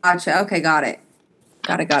 Okay, got it.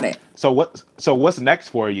 Got it. So what's next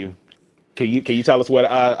for you? Can you tell us what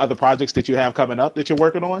other projects that you have coming up that you're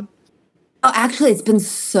working on? Oh, actually, it's been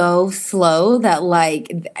so slow that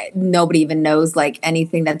like nobody even knows like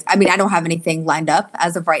anything I don't have anything lined up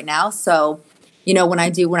as of right now. So, when I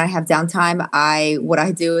have downtime, what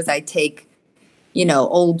I do is I take,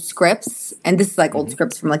 old scripts, and this is like old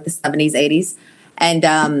scripts from like the 70s, 80s.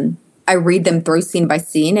 And I read them through scene by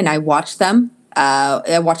scene, and I watch them.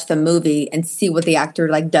 I watch the movie and see what the actor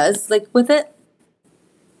like does like with it.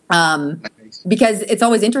 Because it's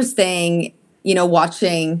always interesting,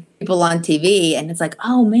 watching people on TV, and it's like,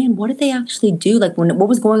 oh man, what did they actually do? Like what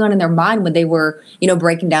was going on in their mind when they were,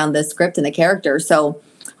 breaking down the script and the character. So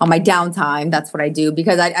on my downtime, that's what I do,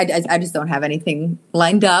 because I just don't have anything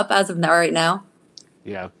lined up as of now right now.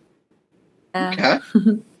 Yeah. Okay.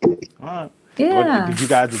 All right. Yeah. Did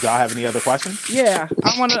y'all have any other questions? Yeah,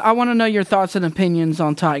 I want to know your thoughts and opinions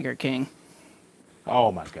on Tiger King.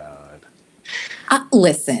 Oh my God.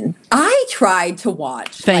 Listen, I tried to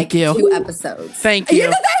watch Thank you. 2 episodes. Thank you.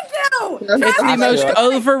 Thank you. It's the most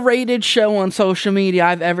overrated show on social media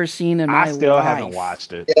I've ever seen in my life. I still haven't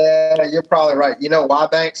watched it. Yeah, you're probably right. You know why,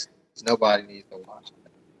 Banks? Nobody needs to watch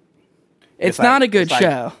it. It's not a good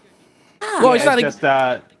show. Well, it's not just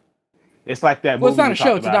it's like that movie. Well, it's not a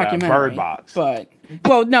show, it's a about, documentary. Bird Box. But,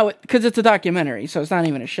 well, no, because it's a documentary, so it's not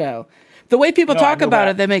even a show. The way people talk about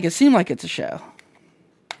it, they make it seem like it's a show.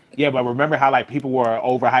 Yeah, but remember how like people were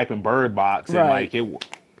overhyping Bird Box and Right. like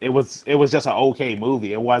it was just an okay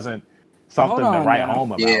movie. It wasn't something to write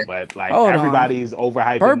home about, but like everybody's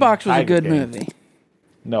overhyping. Bird Box was a Tiger good King. movie.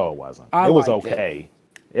 No, it wasn't. I It was liked okay.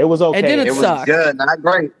 It was okay. It didn't suck. Was good, not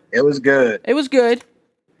great. It was good, It was good.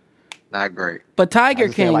 not great. But Tiger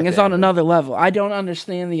just didn't King like is the on ending. another level. I don't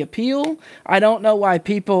understand the appeal. I don't know why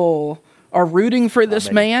people are rooting for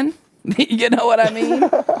this man. You know what I mean?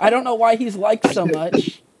 I don't know why he's liked so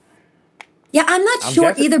much. Yeah, I'm not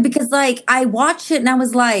sure either because like I watched it and I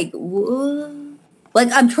was like, what? Like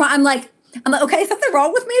I'm like, okay, is something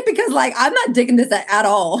wrong with me? Because like I'm not digging this at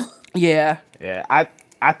all. Yeah. Yeah,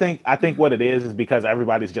 I think what it is because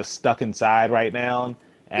everybody's just stuck inside right now,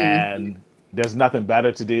 and there's nothing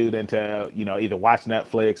better to do than to either watch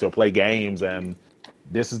Netflix or play games, and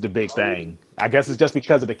this is the big thing. I guess it's just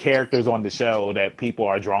because of the characters on the show that people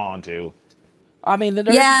are drawn to. I mean,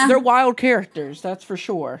 they're wild characters, that's for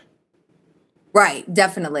sure. Right,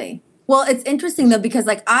 definitely. Well, it's interesting though because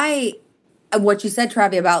like what you said,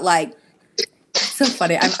 Travi, about like. So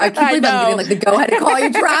funny. I can't believe I'm getting like the go ahead and call you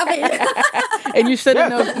Travi. And you said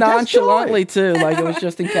it nonchalantly too, like it was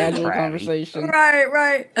just in casual conversation.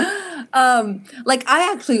 Right. Like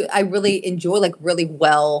I really enjoy like really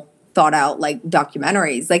well thought out like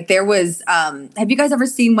documentaries. Like there was have you guys ever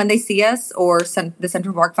seen When They See Us or the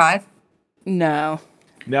Central Park 5? No.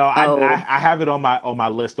 No, I have it on my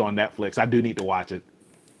list on Netflix. I do need to watch it.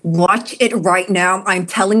 Watch it right now. I'm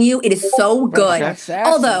telling you, it is so good.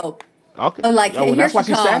 Although okay. Like, that's here why she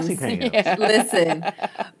she's comes. sassy pants. Yeah. Listen,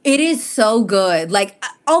 it is so good. Like,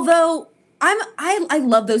 although I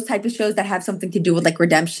love those type of shows that have something to do with like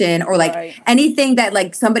redemption or like anything that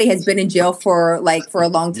like somebody has been in jail for a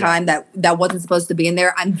long time that wasn't supposed to be in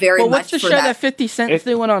there. I'm very much what's the for show that. that 50 Cent's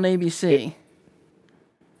doing on ABC?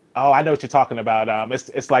 Oh, I know what you're talking about.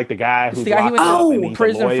 It's like the guy who's he went to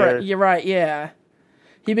prison for. You're right. Yeah.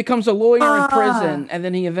 He becomes a lawyer in prison, and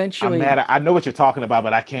then he eventually. I'm mad. I know what you're talking about,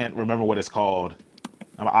 but I can't remember what it's called.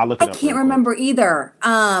 I'll look it up. I can't remember either.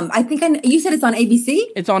 I think you said it's on ABC.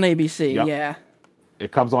 It's on ABC. Yep. Yeah.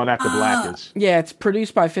 It comes on after Blackish. Yeah, it's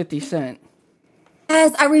produced by 50 Cent.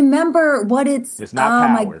 Yes, I remember what it's. It's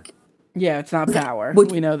not Power. Yeah, it's not Power.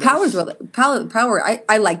 We know this. Power's really Power.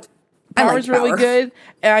 I liked. Power's really good,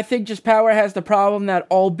 and I think just Power has the problem that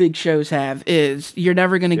all big shows have is you're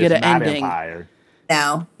never going to get an ending. Empire.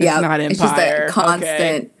 No, yeah, it's not Empire. It's just a constant.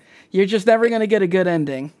 Okay. You're just never going to get a good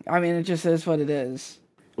ending. I mean, it just is what it is.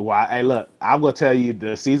 Well, hey, look, I'm going to tell you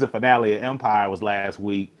the season finale of Empire was last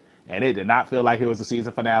week, and it did not feel like it was a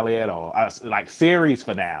season finale at all. Like series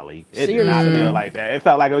finale. It did not feel like that. It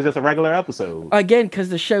felt like it was just a regular episode. Again, because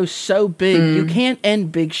the show's so big, you can't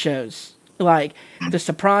end big shows. Like, The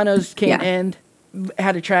Sopranos can't end.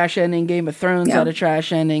 Had a trash ending. Game of Thrones had a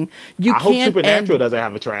trash ending. I hope Supernatural doesn't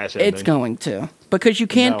have a trash ending. It's going to. Because you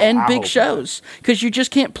can't end big shows. Because you just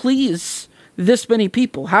can't please this many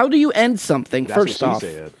people. How do you end something, first off?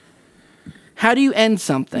 How do you end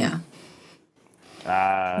something?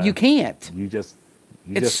 You can't.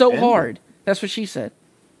 It's so hard. That's what she said.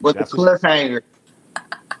 With the cliffhanger.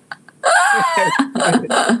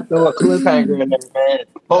 Throw a cliffhanger in there, man.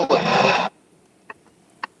 Pull it.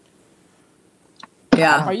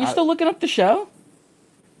 Yeah. Are you still looking up the show?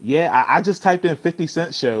 Yeah, I just typed in 50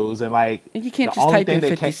 Cent shows and like you can't just type in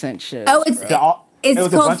 50 Cent shows. Oh, it's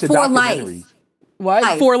called For Life.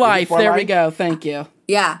 What? For Life. There we go. Thank you.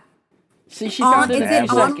 Yeah. See, she found it. Is it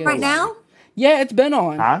on right now? Yeah, it's been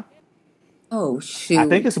on. Huh? Oh shoot! I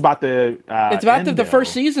think it's about the. It's about the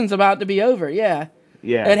first season's about to be over. Yeah.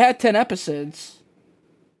 Yeah. It had 10 episodes.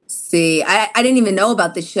 See, I didn't even know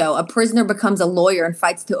about this show. A prisoner becomes a lawyer and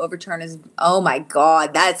fights to overturn his. Oh my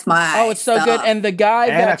god, that's my. Oh, it's so good. And the guy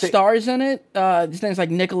that stars in it, his name's like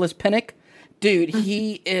Nicholas Pinnock. Dude,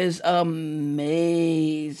 he is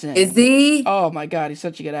amazing. Is he? Oh my god, he's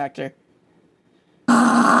such a good actor.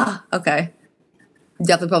 Okay.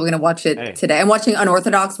 Definitely probably going to watch it today. I'm watching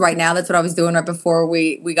Unorthodox right now. That's what I was doing right before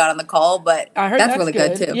we got on the call, but I heard that's really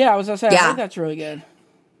good too. Yeah, I was going to say, I heard that's really good.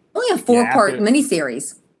 Only a 4-part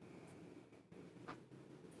miniseries.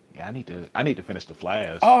 Yeah, I need to finish The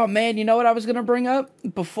Flash. Oh man, you know what I was gonna bring up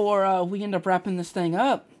before we end up wrapping this thing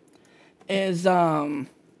up is how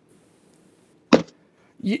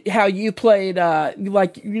you played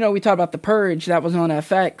we talked about The Purge that was on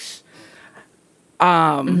FX.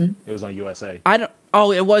 It was on USA.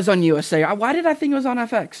 It was on USA. Why did I think it was on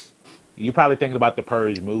FX? You're probably thinking about The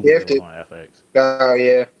Purge movie that was on FX. Oh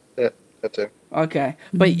yeah, that's it. Okay,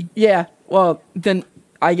 but yeah, well then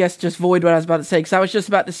I guess just void what I was about to say because I was just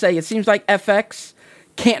about to say it seems like FX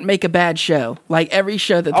can't make a bad show. Like every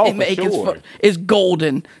show that they make is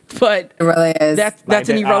golden, but it really is. That's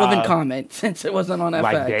an irrelevant comment since it wasn't on FX.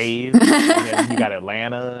 Like Days, and then you got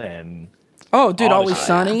Atlanta and Always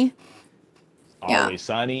Sunny. Always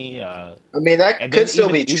Sunny. I mean that could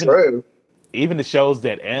still be true. Even the shows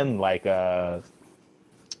that end like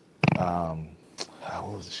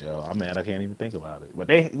what was the show? I can't even think about it. But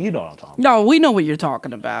you know what I'm talking about. No, we know what you're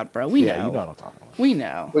talking about, bro. We know. You know what I'm talking about. We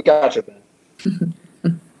know. We got you, man.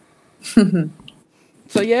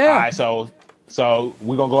 So yeah. All right, so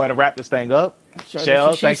we're gonna go ahead and wrap this thing up.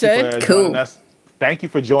 Shell, thank you for joining us. Thank you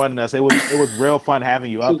for joining us. It was real fun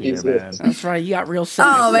having you up here, man. That's right. You got real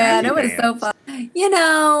Oh man, it was so fun.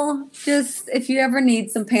 Just if you ever need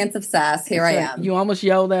some pants of sass, here I am. You almost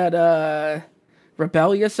yelled at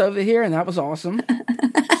Rebellious over here, and that was awesome.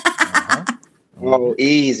 Oh,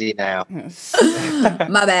 easy now.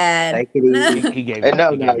 My bad. Take it easy. He gave you're a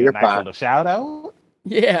nice fine. little shout out.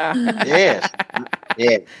 Yeah. Yes.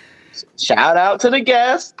 Yeah. Shout out to the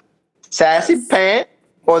guest, Sassy Pant,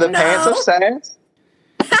 or the Pants of Sass.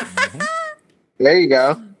 There you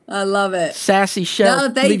go. I love it. Sassy Shell,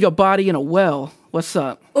 leave your body in a well. What's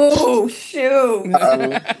up? Oh, shoot.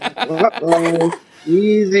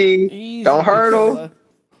 Easy. Don't hurdle.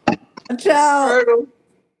 Ciao.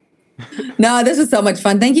 No, this was so much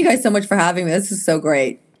fun. Thank you guys so much for having me. This is so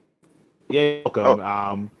great. Yeah,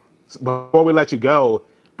 welcome. Before we let you go,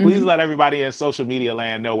 please let everybody in social media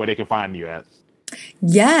land know where they can find you at.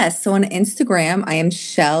 Yes. So on Instagram, I am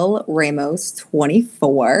Shell Ramos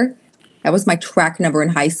 24. That was my track number in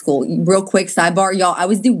high school. Real quick sidebar, y'all. I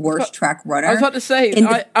was the worst track runner. I was about to say.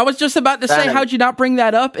 I was just about to say, how'd you not bring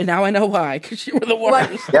that up? And now I know why. Because you were the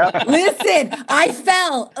worst. Yeah. Listen, I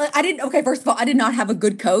fell. I didn't. Okay, first of all, I did not have a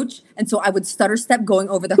good coach, and so I would stutter step going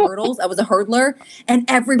over the hurdles. I was a hurdler, and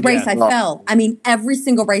every race I fell. I mean, every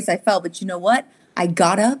single race I fell. But you know what? I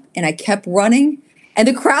got up and I kept running, and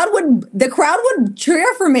the crowd would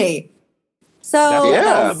cheer for me. So that's what it's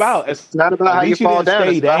all about. It's not about how you fall down.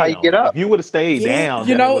 It's about how you get up. If you would have stayed down,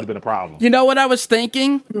 that would have been a problem. You know what I was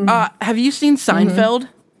thinking? Have you seen Seinfeld?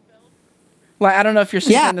 Like, I don't know if you're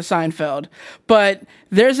seeing the Seinfeld, but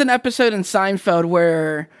there's an episode in Seinfeld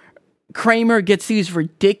where Kramer gets these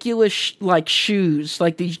ridiculous shoes,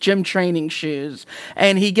 like these gym training shoes,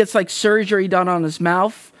 and he gets like surgery done on his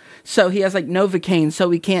mouth, so he has like Novocaine,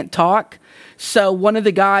 so he can't talk. So one of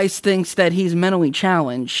the guys thinks that he's mentally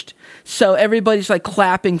challenged. So everybody's like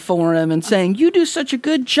clapping for him and saying, "You do such a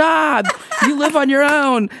good job. You live on your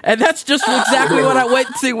own." And that's just exactly what I went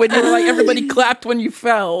to when you were like, everybody clapped when you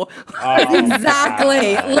fell.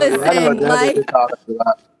 Exactly.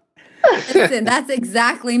 Listen, that's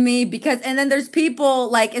exactly me. And then there's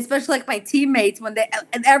people like, especially like my teammates, when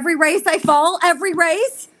every race I fall,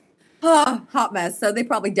 hot mess. So they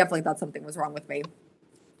probably definitely thought something was wrong with me.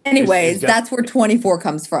 Anyways, that's where 24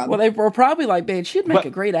 comes from. Well, they were probably like, "Man, she'd make a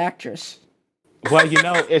great actress." Well,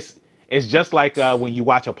 it's just like when you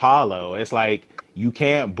watch Apollo. It's like you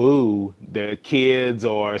can't boo the kids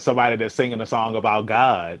or somebody that's singing a song about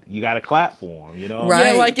God. You got to clap for them, you know? Right.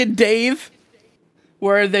 Yeah, like in Dave,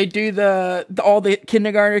 where they do all the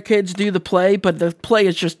kindergartner kids do the play, but the play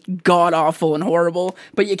is just god awful and horrible.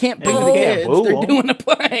 But you can't boo the kids; they're doing a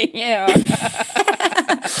play. Yeah.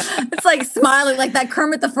 It's like smiling, like that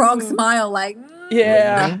Kermit the Frog smile, like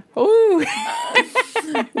Ooh.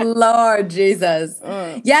 Lord Jesus.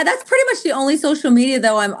 Yeah, that's pretty much the only social media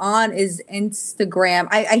though I'm on is Instagram.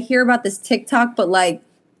 I hear about this TikTok, but like,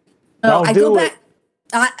 I go back.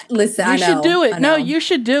 Listen, I know. You should do it. No, you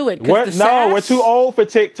should do it. We're too old for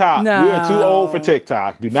TikTok. No. We are too old for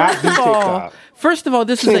TikTok. Do not do TikTok. First of all,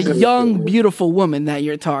 this is a young, beautiful woman that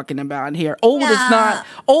you're talking about here. Old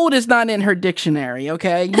is not in her dictionary,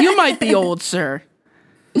 okay? You might be old, sir.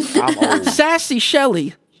 I'm old. Sassy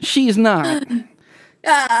Shelly, she's not. What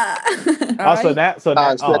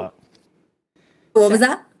was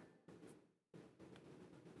that?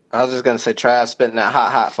 I was just gonna say, Trav spitting that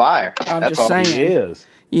hot fire. I'm That's just saying. He is.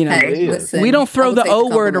 You know, listen, we don't throw the O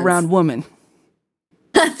word around woman.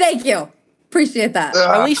 Thank you. Appreciate that.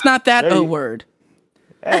 At least not that O word.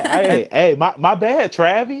 Hey, my bad,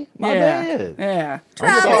 Travi. My bad. Yeah.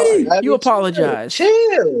 Travi. You apologize.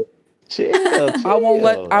 Chill. I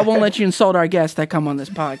won't let you insult our guests that come on this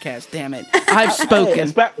podcast. Damn it! I've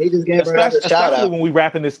spoken. He just gave her a shout out. When we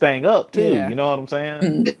wrapping this thing up too. Yeah. You know what I'm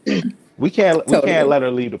saying? We can't let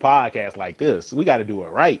her leave the podcast like this. We got to do it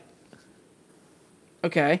right.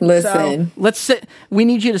 Okay. Listen. So let's sit. We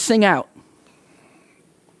need you to sing out.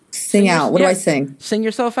 Sing out. What do I sing? Sing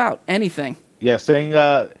yourself out. Anything. Yeah, sing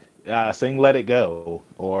 "Let It Go"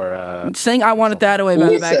 or sing "I Want It That Way" by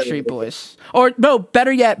the Backstreet Boys. Or no,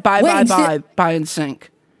 better yet, "Bye Bye Bye" by NSYNC.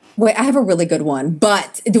 Wait, I have a really good one,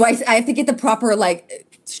 but I have to get the proper like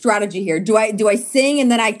strategy here. Do I sing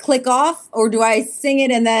and then I click off, or do I sing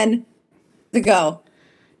it and then go?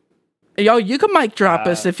 Yo, you can mic drop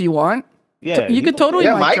us if you want. Yeah, you could totally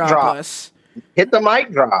mic drop us. Hit the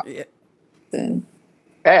mic drop. Yeah. Then.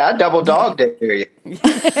 Hey, I double dogged it for you.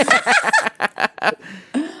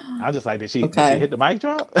 I just like, did she hit the mic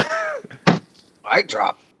drop? Mic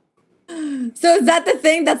drop. So is that the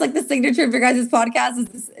thing? That's like the signature of your guys'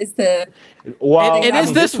 podcast? Is the Well, it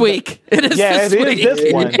is this week. It is this week. It is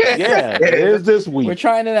this one. Yeah, it is this week. We're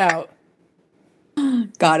trying it out.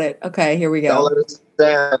 Got it. Okay, here we go. Don't let us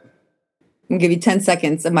down. I'm gonna give you 10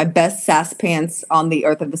 seconds of my best sass pants on the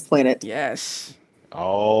earth of this planet. Yes.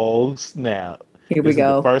 Oh snap! Here we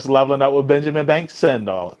go. Is the first leveling up with Benjamin Banks send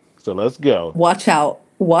off. So let's go. Watch out.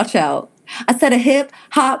 Watch out. I said a hip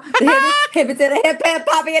hop, the hip it to the hip hip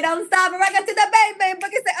hop, you don't stop, rock it to the bang bang,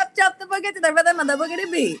 boogie say up jump the boogie to the rhythm of the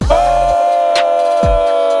boogity beat.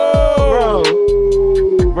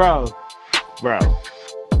 Bro.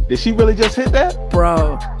 Did she really just hit that?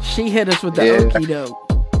 Bro, she hit us with the okie doke.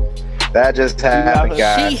 That just happened,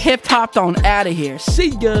 guys. She hip hopped on out of here. See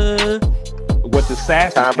ya. With the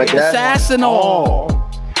sass and all.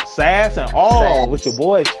 Sass and all with your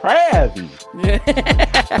boy Travi.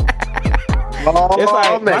 It's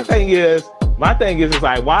like my thing is it's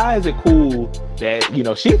like, why is it cool that, you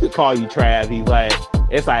know, she could call you Travi, but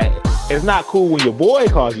it's like it's not cool when your boy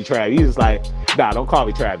calls you Travi. He's just like, nah, don't call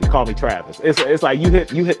me Travi, call me Travis. It's like you hit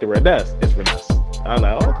the Reness. It's Reness. I'm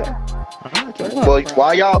like, okay. All right, well,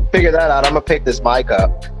 while y'all figure that out, I'm gonna pick this mic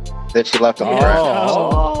up that she left on the ground.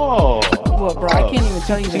 Well, bro, I can't even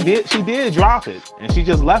tell you. She did drop it, and she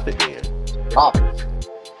just left it there. Drop it.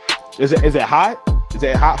 Is it hot? Is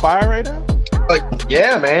it hot fire right now?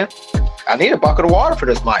 Yeah, man. I need a bucket of water for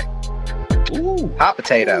this mic. Ooh, hot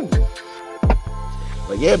potato. Ooh.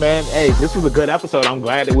 But yeah, man. Hey, this was a good episode. I'm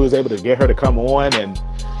glad that we was able to get her to come on and,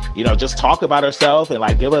 you know, just talk about herself and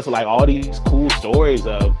like give us like all these cool stories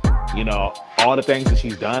of, you know, all the things that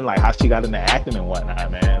she's done, like how she got into acting and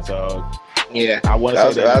whatnot, man. So yeah, I want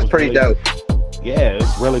to say that was pretty really, dope. Yeah,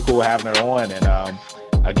 it's really cool having her on. And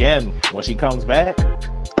again, when she comes back,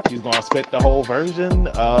 she's gonna spit the whole version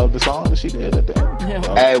of the song that she did at the end. Yeah.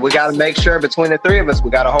 So, hey, we gotta make sure between the three of us, we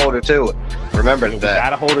gotta hold her to it. Remember that. We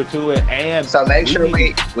gotta hold her to it, and so make sure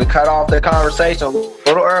we cut off the conversation a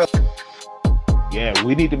little early. Yeah,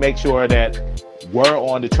 we need to make sure that we're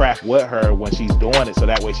on the track with her when she's doing it, so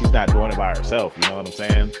that way she's not doing it by herself. You know what I'm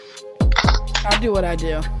saying? I'll do what I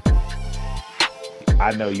do.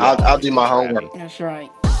 I know you. I'll do my homework. That's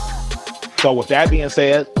right. So with that being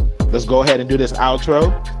said, let's go ahead and do this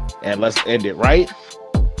outro, and let's end it right.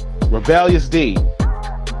 Rebellious D,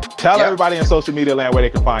 tell everybody in social media land where they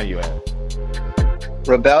can find you at.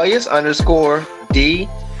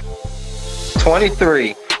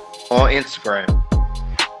 Rebellious_D23 on Instagram.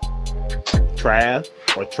 Trav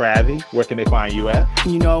or Travi, where can they find you at?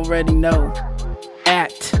 You already know.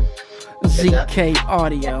 At ZK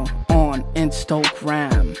Audio on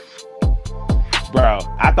Instagram. Bro,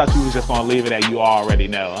 I thought you was just gonna leave it at you already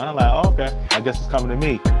know. I'm like, oh, okay, I guess it's coming to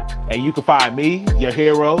me. And you can find me, your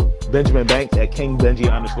hero, Benjamin Banks, at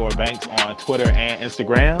KingBenji_Banks on Twitter and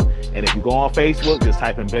Instagram. And if you go on Facebook, just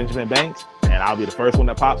type in Benjamin Banks, and I'll be the first one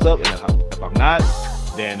that pops up. And if I'm not,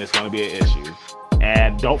 then it's gonna be an issue.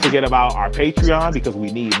 And don't forget about our Patreon, because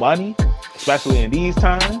we need money, especially in these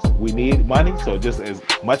times. We need money, so just as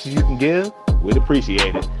much as you can give, we'd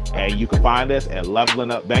appreciate it. And you can find us at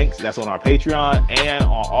Leveling Up Banks. That's on our Patreon and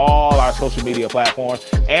on all our social media platforms.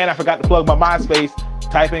 And I forgot to plug my MySpace.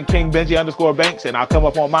 Type in KingBenji_Banks, and I'll come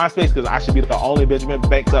up on MySpace, because I should be the only Benjamin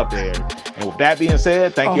Banks up there. And with that being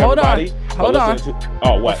said, thank you, everybody. Hold on.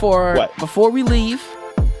 What? Before we leave,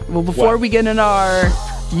 before we get in our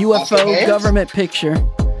UFO government picture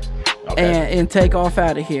and take off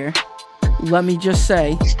out of here, let me just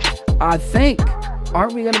say, I think,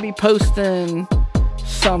 aren't we going to be posting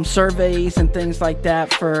some surveys and things like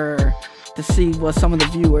that to see what some of the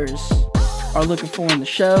viewers are looking for in the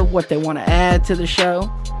show, what they want to add to the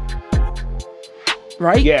show?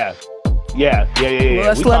 right? Yeah. Well,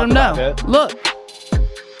 let's let them know. Look,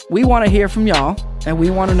 we want to hear from y'all, and we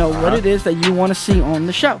want to know what it is that you want to see on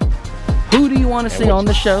the show. Who do you want to see on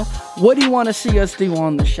the show? What do you want to see us do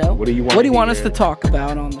on the show? What do you want us to talk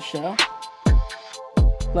about on the show?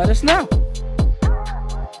 Let us know.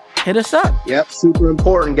 Hit us up. Yep, super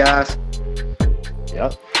important, guys.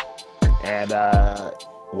 Yep. And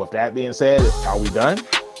with that being said, are we done?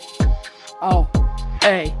 Oh,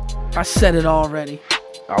 hey, I said it already.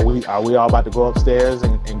 Are we all about to go upstairs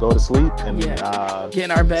and go to sleep and get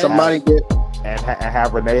in our bed? Somebody get and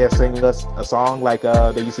have Renee sing us a song like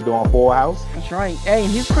they used to do on Full House. That's right. Hey,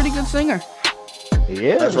 he's a pretty good singer.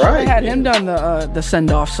 Yeah, that's right. I had him done the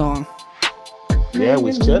send off song. Yeah,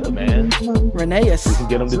 we should have, man. Reneus. We can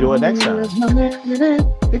get him to do it next time.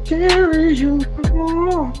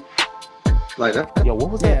 Like that. Yo,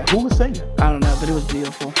 what was that? Who was singing? I don't know, but it was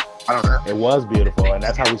beautiful. I don't know. It was beautiful, and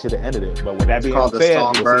that's how we should have ended it. But with that being called said, The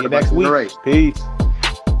we'll see you Songbird next by week. Generation. Peace.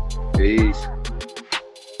 Peace.